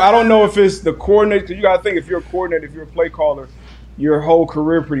tell you. I don't know if it's the coordinator. You got to think, if you're a coordinator, if you're a play caller, your whole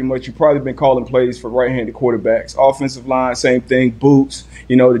career pretty much, you've probably been calling plays for right-handed quarterbacks. Offensive line, same thing. Boots,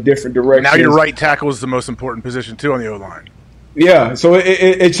 you know, the different directions. Now your right tackle is the most important position too on the O-line. Yeah, so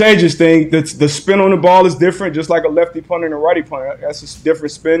it changes things. The spin on the ball is different, just like a lefty punter and a righty punter. That's a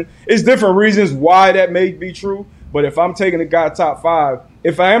different spin. It's different reasons why that may be true. But if I'm taking a guy top 5,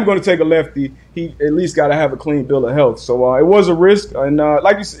 if I am going to take a lefty, he at least got to have a clean bill of health. So it was a risk, and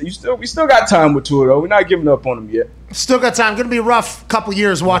like you said, we still got time with Tua, though. We're not giving up on him yet. Still got time. Going to be a rough couple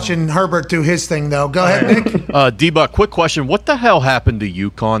years watching Herbert do his thing, though. Go ahead, Nick. D-Buck, quick question. What the hell happened to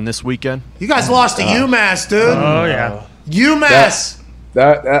UConn this weekend? You guys lost to UMass, dude. Oh, yeah. UMass.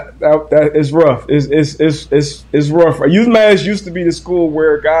 That is rough. It's rough. UMass used to be the school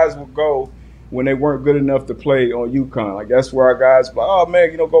where guys would go when they weren't good enough to play on UConn. Like, that's where our guys like, oh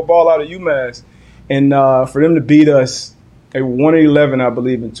man, go ball out of UMass. And for them to beat us, they were 1-11, I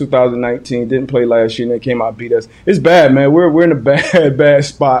believe, in 2019. Didn't play last year, and they came out and beat us. It's bad, man. We're in a bad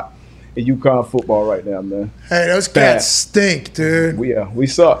spot in UConn football right now, man. Hey, those cats stink, dude. We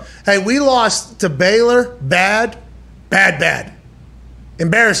suck. Hey, we lost to Baylor. Bad.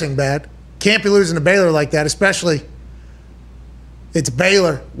 Embarrassing bad. Can't be losing to Baylor like that, especially it's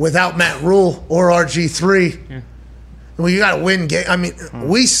Baylor without Matt Rule or RG3. Yeah. Well, you got to win game. I mean,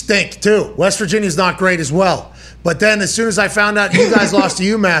 we stink too. West Virginia's not great as well. But then as soon as I found out you guys lost to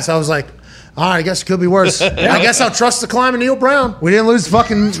UMass, I was like, all right, I guess it could be worse. I guess I'll trust the climb of Neil Brown. We didn't lose to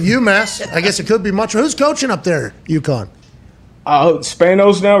fucking UMass. I guess it could be much. Who's coaching up there, UConn?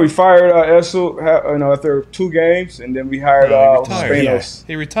 Spanos now. We fired Essel after 2 games, and then we hired Spanos.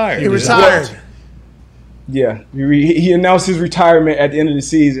 He retired. He retired. Yeah, he announced his retirement at the end of the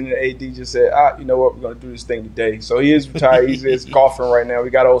season, and the AD just said, you know what, we're going to do this thing today. So he is retired. He's golfing right now.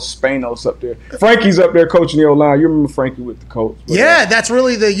 We got old Spanos up there. Frankie's up there coaching the O-line. You remember Frankie with the coach. Yeah, that's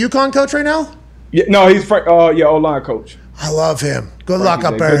really the UConn coach right now? Yeah, no, he's O-line coach. I love him. Good luck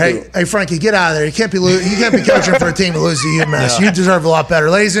up there. Hey, Frankie, get out of there. You can't be coaching for a team to lose to UMass. You deserve a lot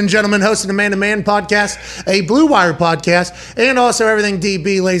better. Ladies and gentlemen, hosting the Man to Man podcast, a Blue Wire podcast, and also everything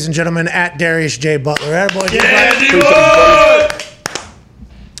DB, ladies and gentlemen, at Darius J. Butler. Attaboy,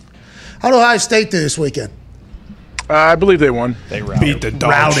 How did Ohio State do this weekend? I believe they won. They beat the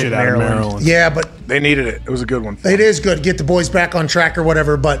dog shit out of Maryland. Yeah, but they needed it. It was a good one. It is good. Get the boys back on track or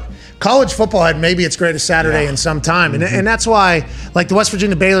whatever. But college football had maybe its greatest Saturday in some time. And that's why, like, the West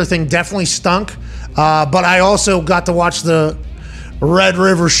Virginia Baylor thing definitely stunk. But I also got to watch the Red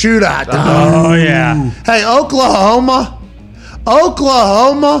River shootout. Oh, yeah. Hey, Oklahoma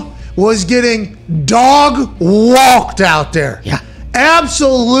was getting dog walked out there. Yeah.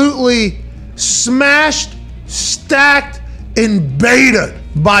 Absolutely smashed, stacked, and baited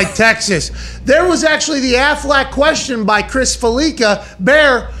by Texas. There was actually the Aflac question by Chris Felica.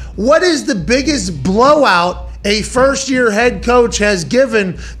 Bear, what is the biggest blowout a first-year head coach has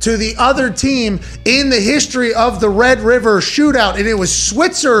given to the other team in the history of the Red River shootout? And it was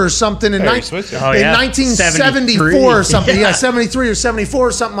Switzer or something in 1974 or something. Yeah, 73 or 74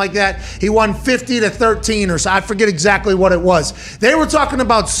 or something like that. He won 50-13 or so. I forget exactly what it was. They were talking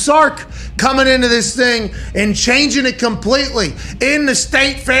about Sark coming into this thing and changing it completely. In the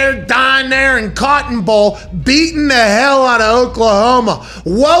State Fair, down there in Cotton Bowl, beating the hell out of Oklahoma.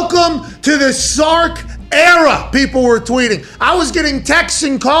 Welcome to the Sark era, people were tweeting. I was getting texts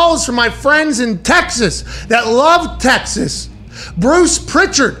and calls from my friends in Texas that love Texas. Bruce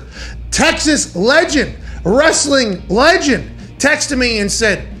Pritchard, Texas legend, wrestling legend, texted me and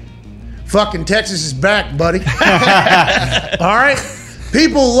said, fucking Texas is back, buddy. All right?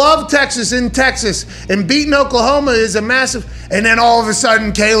 People love Texas in Texas, and beating Oklahoma is a massive. And then all of a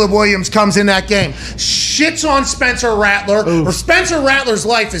sudden, Caleb Williams comes in that game, shits on Spencer Rattler. Or Spencer Rattler's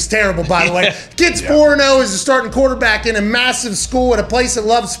life is terrible, by the way. Gets 4-0 as a starting quarterback in a massive school at a place that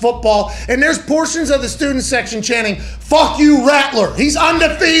loves football. And there's portions of the student section chanting, fuck you, Rattler. He's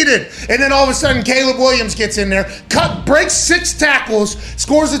undefeated. And then all of a sudden, Caleb Williams gets in there, breaks 6 tackles,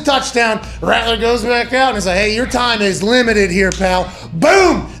 scores a touchdown. Rattler goes back out and is like, hey, your time is limited here, pal.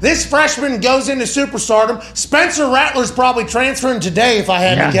 Boom! This freshman goes into superstardom. Spencer Rattler's probably transferring today, if I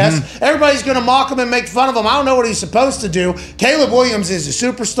had to guess. Everybody's going to mock him and make fun of him. I don't know what he's supposed to do. Caleb Williams is a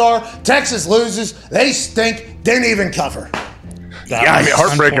superstar. Texas loses. They stink. Didn't even cover. Yeah, I mean,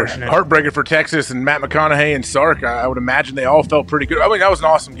 unfortunate. heartbreaker for Texas and Matt McConaughey and Sark. I would imagine they all felt pretty good. I mean, that was an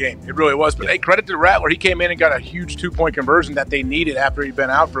awesome game. It really was. But hey, credit to Rattler. He came in and got a huge 2-point conversion that they needed after he'd been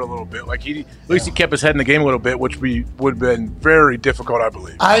out for a little bit. Like at least he kept his head in the game a little bit, which would have been very difficult, I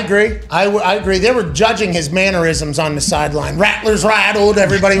believe. I agree. I agree. They were judging his mannerisms on the sideline. Rattler's rattled.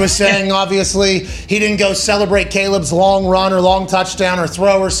 Everybody was saying, obviously, he didn't go celebrate Caleb's long run or long touchdown or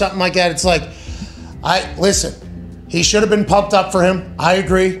throw or something like that. It's like, listen. He should have been pumped up for him. I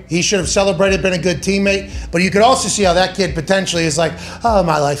agree. He should have celebrated, been a good teammate. But you could also see how that kid potentially is like, oh,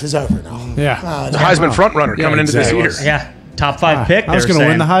 my life is over now. Yeah. The Heisman front runner coming into this year. Yeah. Top 5 pick. I was going to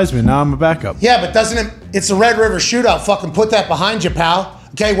win the Heisman. Now I'm a backup. Yeah, but doesn't it? It's a Red River shootout. Fucking put that behind you, pal.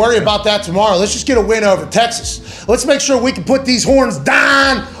 Okay, worry about that tomorrow. Let's just get a win over Texas. Let's make sure we can put these horns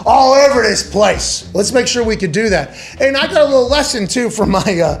down all over this place. Let's make sure we can do that. And I got a little lesson, too, from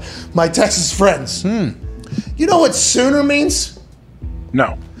my my Texas friends. You know what Sooner means?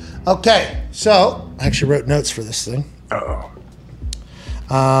 No. Okay, so I actually wrote notes for this thing. Uh-oh.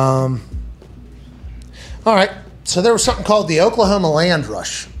 All right, so there was something called the Oklahoma Land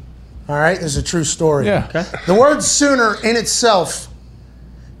Rush. All right, this is a true story. Yeah. Okay. The word Sooner in itself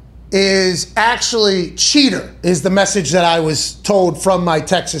is actually cheater, is the message that I was told from my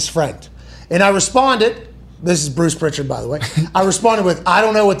Texas friend. And I responded, this is Bruce Pritchard, by the way. I responded with, I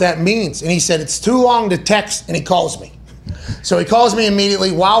don't know what that means. And he said, it's too long to text, and he calls me. So he calls me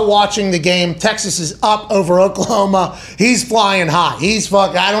immediately while watching the game. Texas is up over Oklahoma. He's flying high.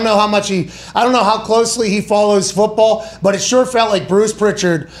 I don't know how closely he follows football, but it sure felt like Bruce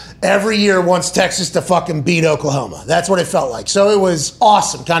Pritchard every year wants Texas to fucking beat Oklahoma. That's what it felt like. So it was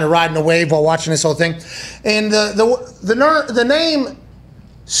awesome, kind of riding a wave while watching this whole thing. And the name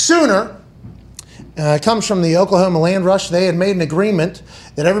Sooner comes from the Oklahoma Land Rush. They had made an agreement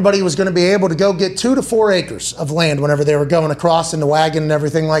that everybody was going to be able to go get 2 to 4 acres of land whenever they were going across in the wagon and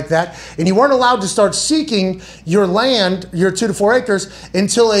everything like that. And you weren't allowed to start seeking your land, your 2 to 4 acres,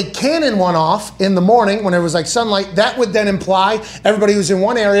 until a cannon went off in the morning when there was like sunlight. That would then imply everybody who's in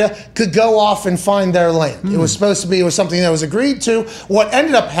one area could go off and find their land. It was something that was agreed to. What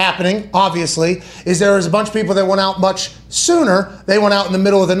ended up happening, obviously, is there was a bunch of people that went out much sooner. They went out in the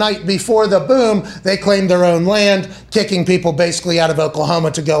middle of the night before the boom. They claimed their own land, kicking people basically out of Oklahoma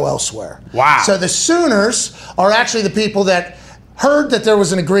to go elsewhere. Wow. So the Sooners are actually the people that heard that there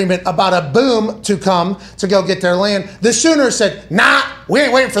was an agreement about a boom to come to go get their land. The Sooners said, nah, we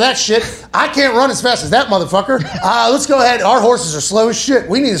ain't waiting for that shit. I can't run as fast as that motherfucker. Let's go ahead. Our horses are slow as shit.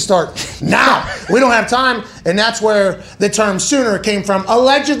 We need to start now. We don't have time. And that's where the term Sooner came from,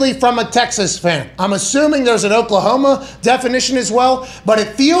 allegedly from a Texas fan. I'm assuming there's an Oklahoma definition as well, but it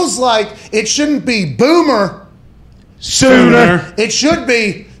feels like it shouldn't be boomer Sooner. It should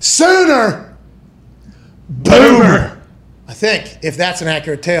be Sooner Boomer. I think, if that's an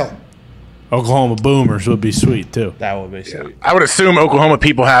accurate tale. Oklahoma Boomers would be sweet, too. That would be sweet. I would assume Oklahoma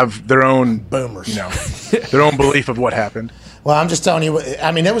people have their own Boomers. Their own belief of what happened. Well, I'm just telling you,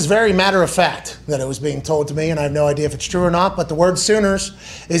 I mean, it was very matter of fact that it was being told to me, and I have no idea if it's true or not, but the word Sooners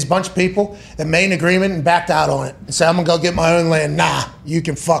is a bunch of people that made an agreement and backed out on it and said, I'm going to go get my own land. Nah, you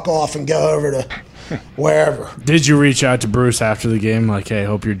can fuck off and go over to wherever. Did you reach out to Bruce after the game like, hey,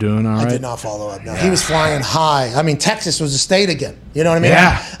 hope you're doing all right? I did not follow up. No, he was flying high. I mean, Texas was a state again. You know what I mean?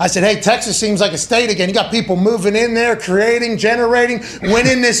 Yeah. I said, hey, Texas seems like a state again. You got people moving in there, creating, generating,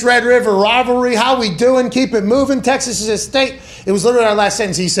 winning this Red River rivalry. How we doing? Keep it moving. Texas is a state. It was literally our last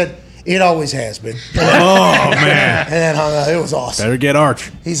sentence. He said, it always has been. Oh, man. And then hung up. It was awesome. Better get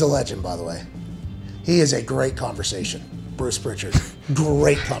Arch. He's a legend, by the way. He is a great conversation. Bruce Pritchard.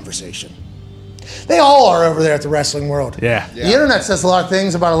 Great conversation. They all are over there at the wrestling world. Yeah. The internet says a lot of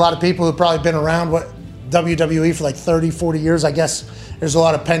things about a lot of people who've probably been around WWE for like 30, 40 years. I guess there's a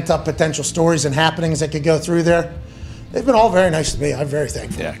lot of pent-up potential stories and happenings that could go through there. They've been all very nice to me. I'm very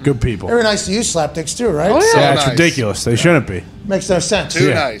thankful. Yeah, good people. Very nice to you, Slapdicks, too, right? Oh, yeah. So It's nice. ridiculous. They shouldn't be. Makes no sense.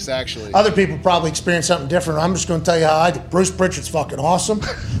 Too nice, actually. Other people probably experience something different. I'm just going to tell you how I did. Bruce Pritchard's fucking awesome.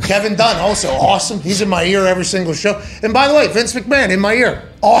 Kevin Dunn, also awesome. He's in my ear every single show. And by the way, Vince McMahon in my ear.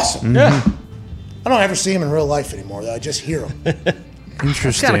 Awesome. Yeah. I don't ever see him in real life anymore, though. I just hear him. Interesting.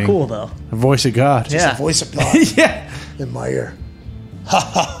 It's kind of cool, though. The voice of God. Just the voice of God Yeah. in my ear. Ha,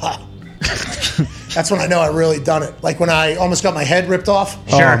 ha, ha. That's when I know I really done it. Like when I almost got my head ripped off.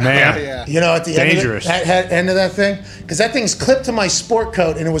 Sure. Oh, man. Yeah. You know, at the Dangerous. end of that thing. Because that thing's clipped to my sport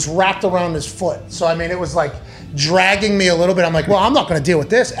coat and it was wrapped around his foot. So, I mean, it was like dragging me a little bit. I'm like, well, I'm not going to deal with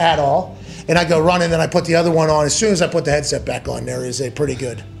this at all. And I go run and then I put the other one on. As soon as I put the headset back on, there is a pretty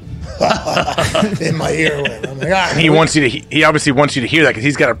good. in my ear. I'm like, all right. And he obviously wants you to hear that because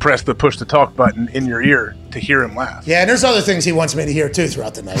he's got to press the push to talk button in your ear to hear him laugh. Yeah, and there's other things he wants me to hear too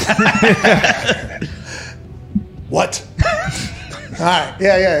throughout the night. What? All right.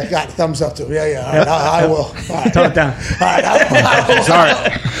 Yeah. Got it. Thumbs up to him. Yeah. All right. I will. All right. Tone it down. All right.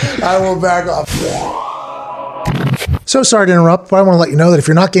 I will back off. So sorry to interrupt, but I want to let you know that if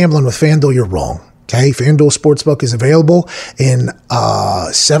you're not gambling with FanDuel, you're wrong. Okay, FanDuel Sportsbook is available in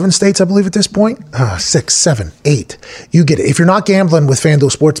 7 states, I believe, at this point. 6, 7, 8. You get it. If you're not gambling with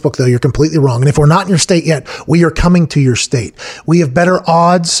FanDuel Sportsbook, though, you're completely wrong. And if we're not in your state yet, we are coming to your state. We have better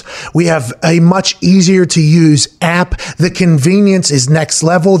odds. We have a much easier to use app. The convenience is next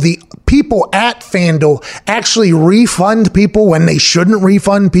level. The people at FanDuel actually refund people when they shouldn't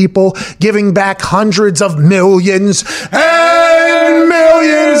refund people, giving back hundreds of millions and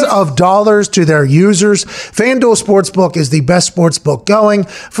millions of dollars to their users. FanDuel Sportsbook is the best sportsbook going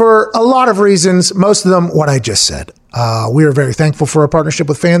for a lot of reasons, most of them what I just said. We are very thankful for our partnership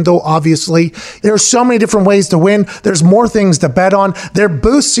with FanDuel, obviously. There are so many different ways to win. There's more things to bet on. Their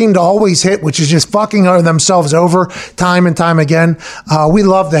boosts seem to always hit, which is just fucking themselves over time and time again. We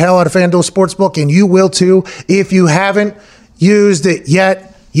love the hell out of FanDuel Sportsbook, and you will too. If you haven't used it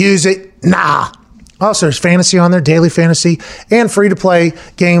yet, use it now. Also, there's fantasy on there, daily fantasy, and free-to-play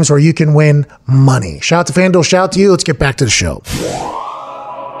games where you can win money. Shout out to FanDuel, shout out to you. Let's get back to the show.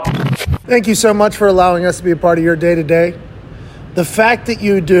 Thank you so much for allowing us to be a part of your day-to-day. The fact that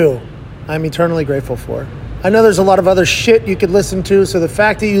you do, I'm eternally grateful for. I know there's a lot of other shit you could listen to, so the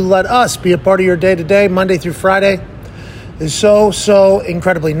fact that you let us be a part of your day-to-day, Monday through Friday, is so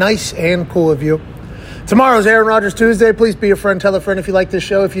incredibly nice and cool of you. Tomorrow's Aaron Rodgers Tuesday. Please be a friend. Tell a friend if you like this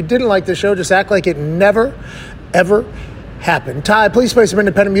show. If you didn't like this show, just act like it never, ever happened. Ty, please play some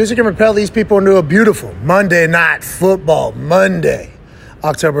independent music and propel these people into a beautiful Monday Night Football Monday,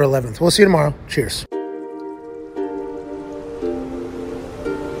 October 11th. We'll see you tomorrow. Cheers.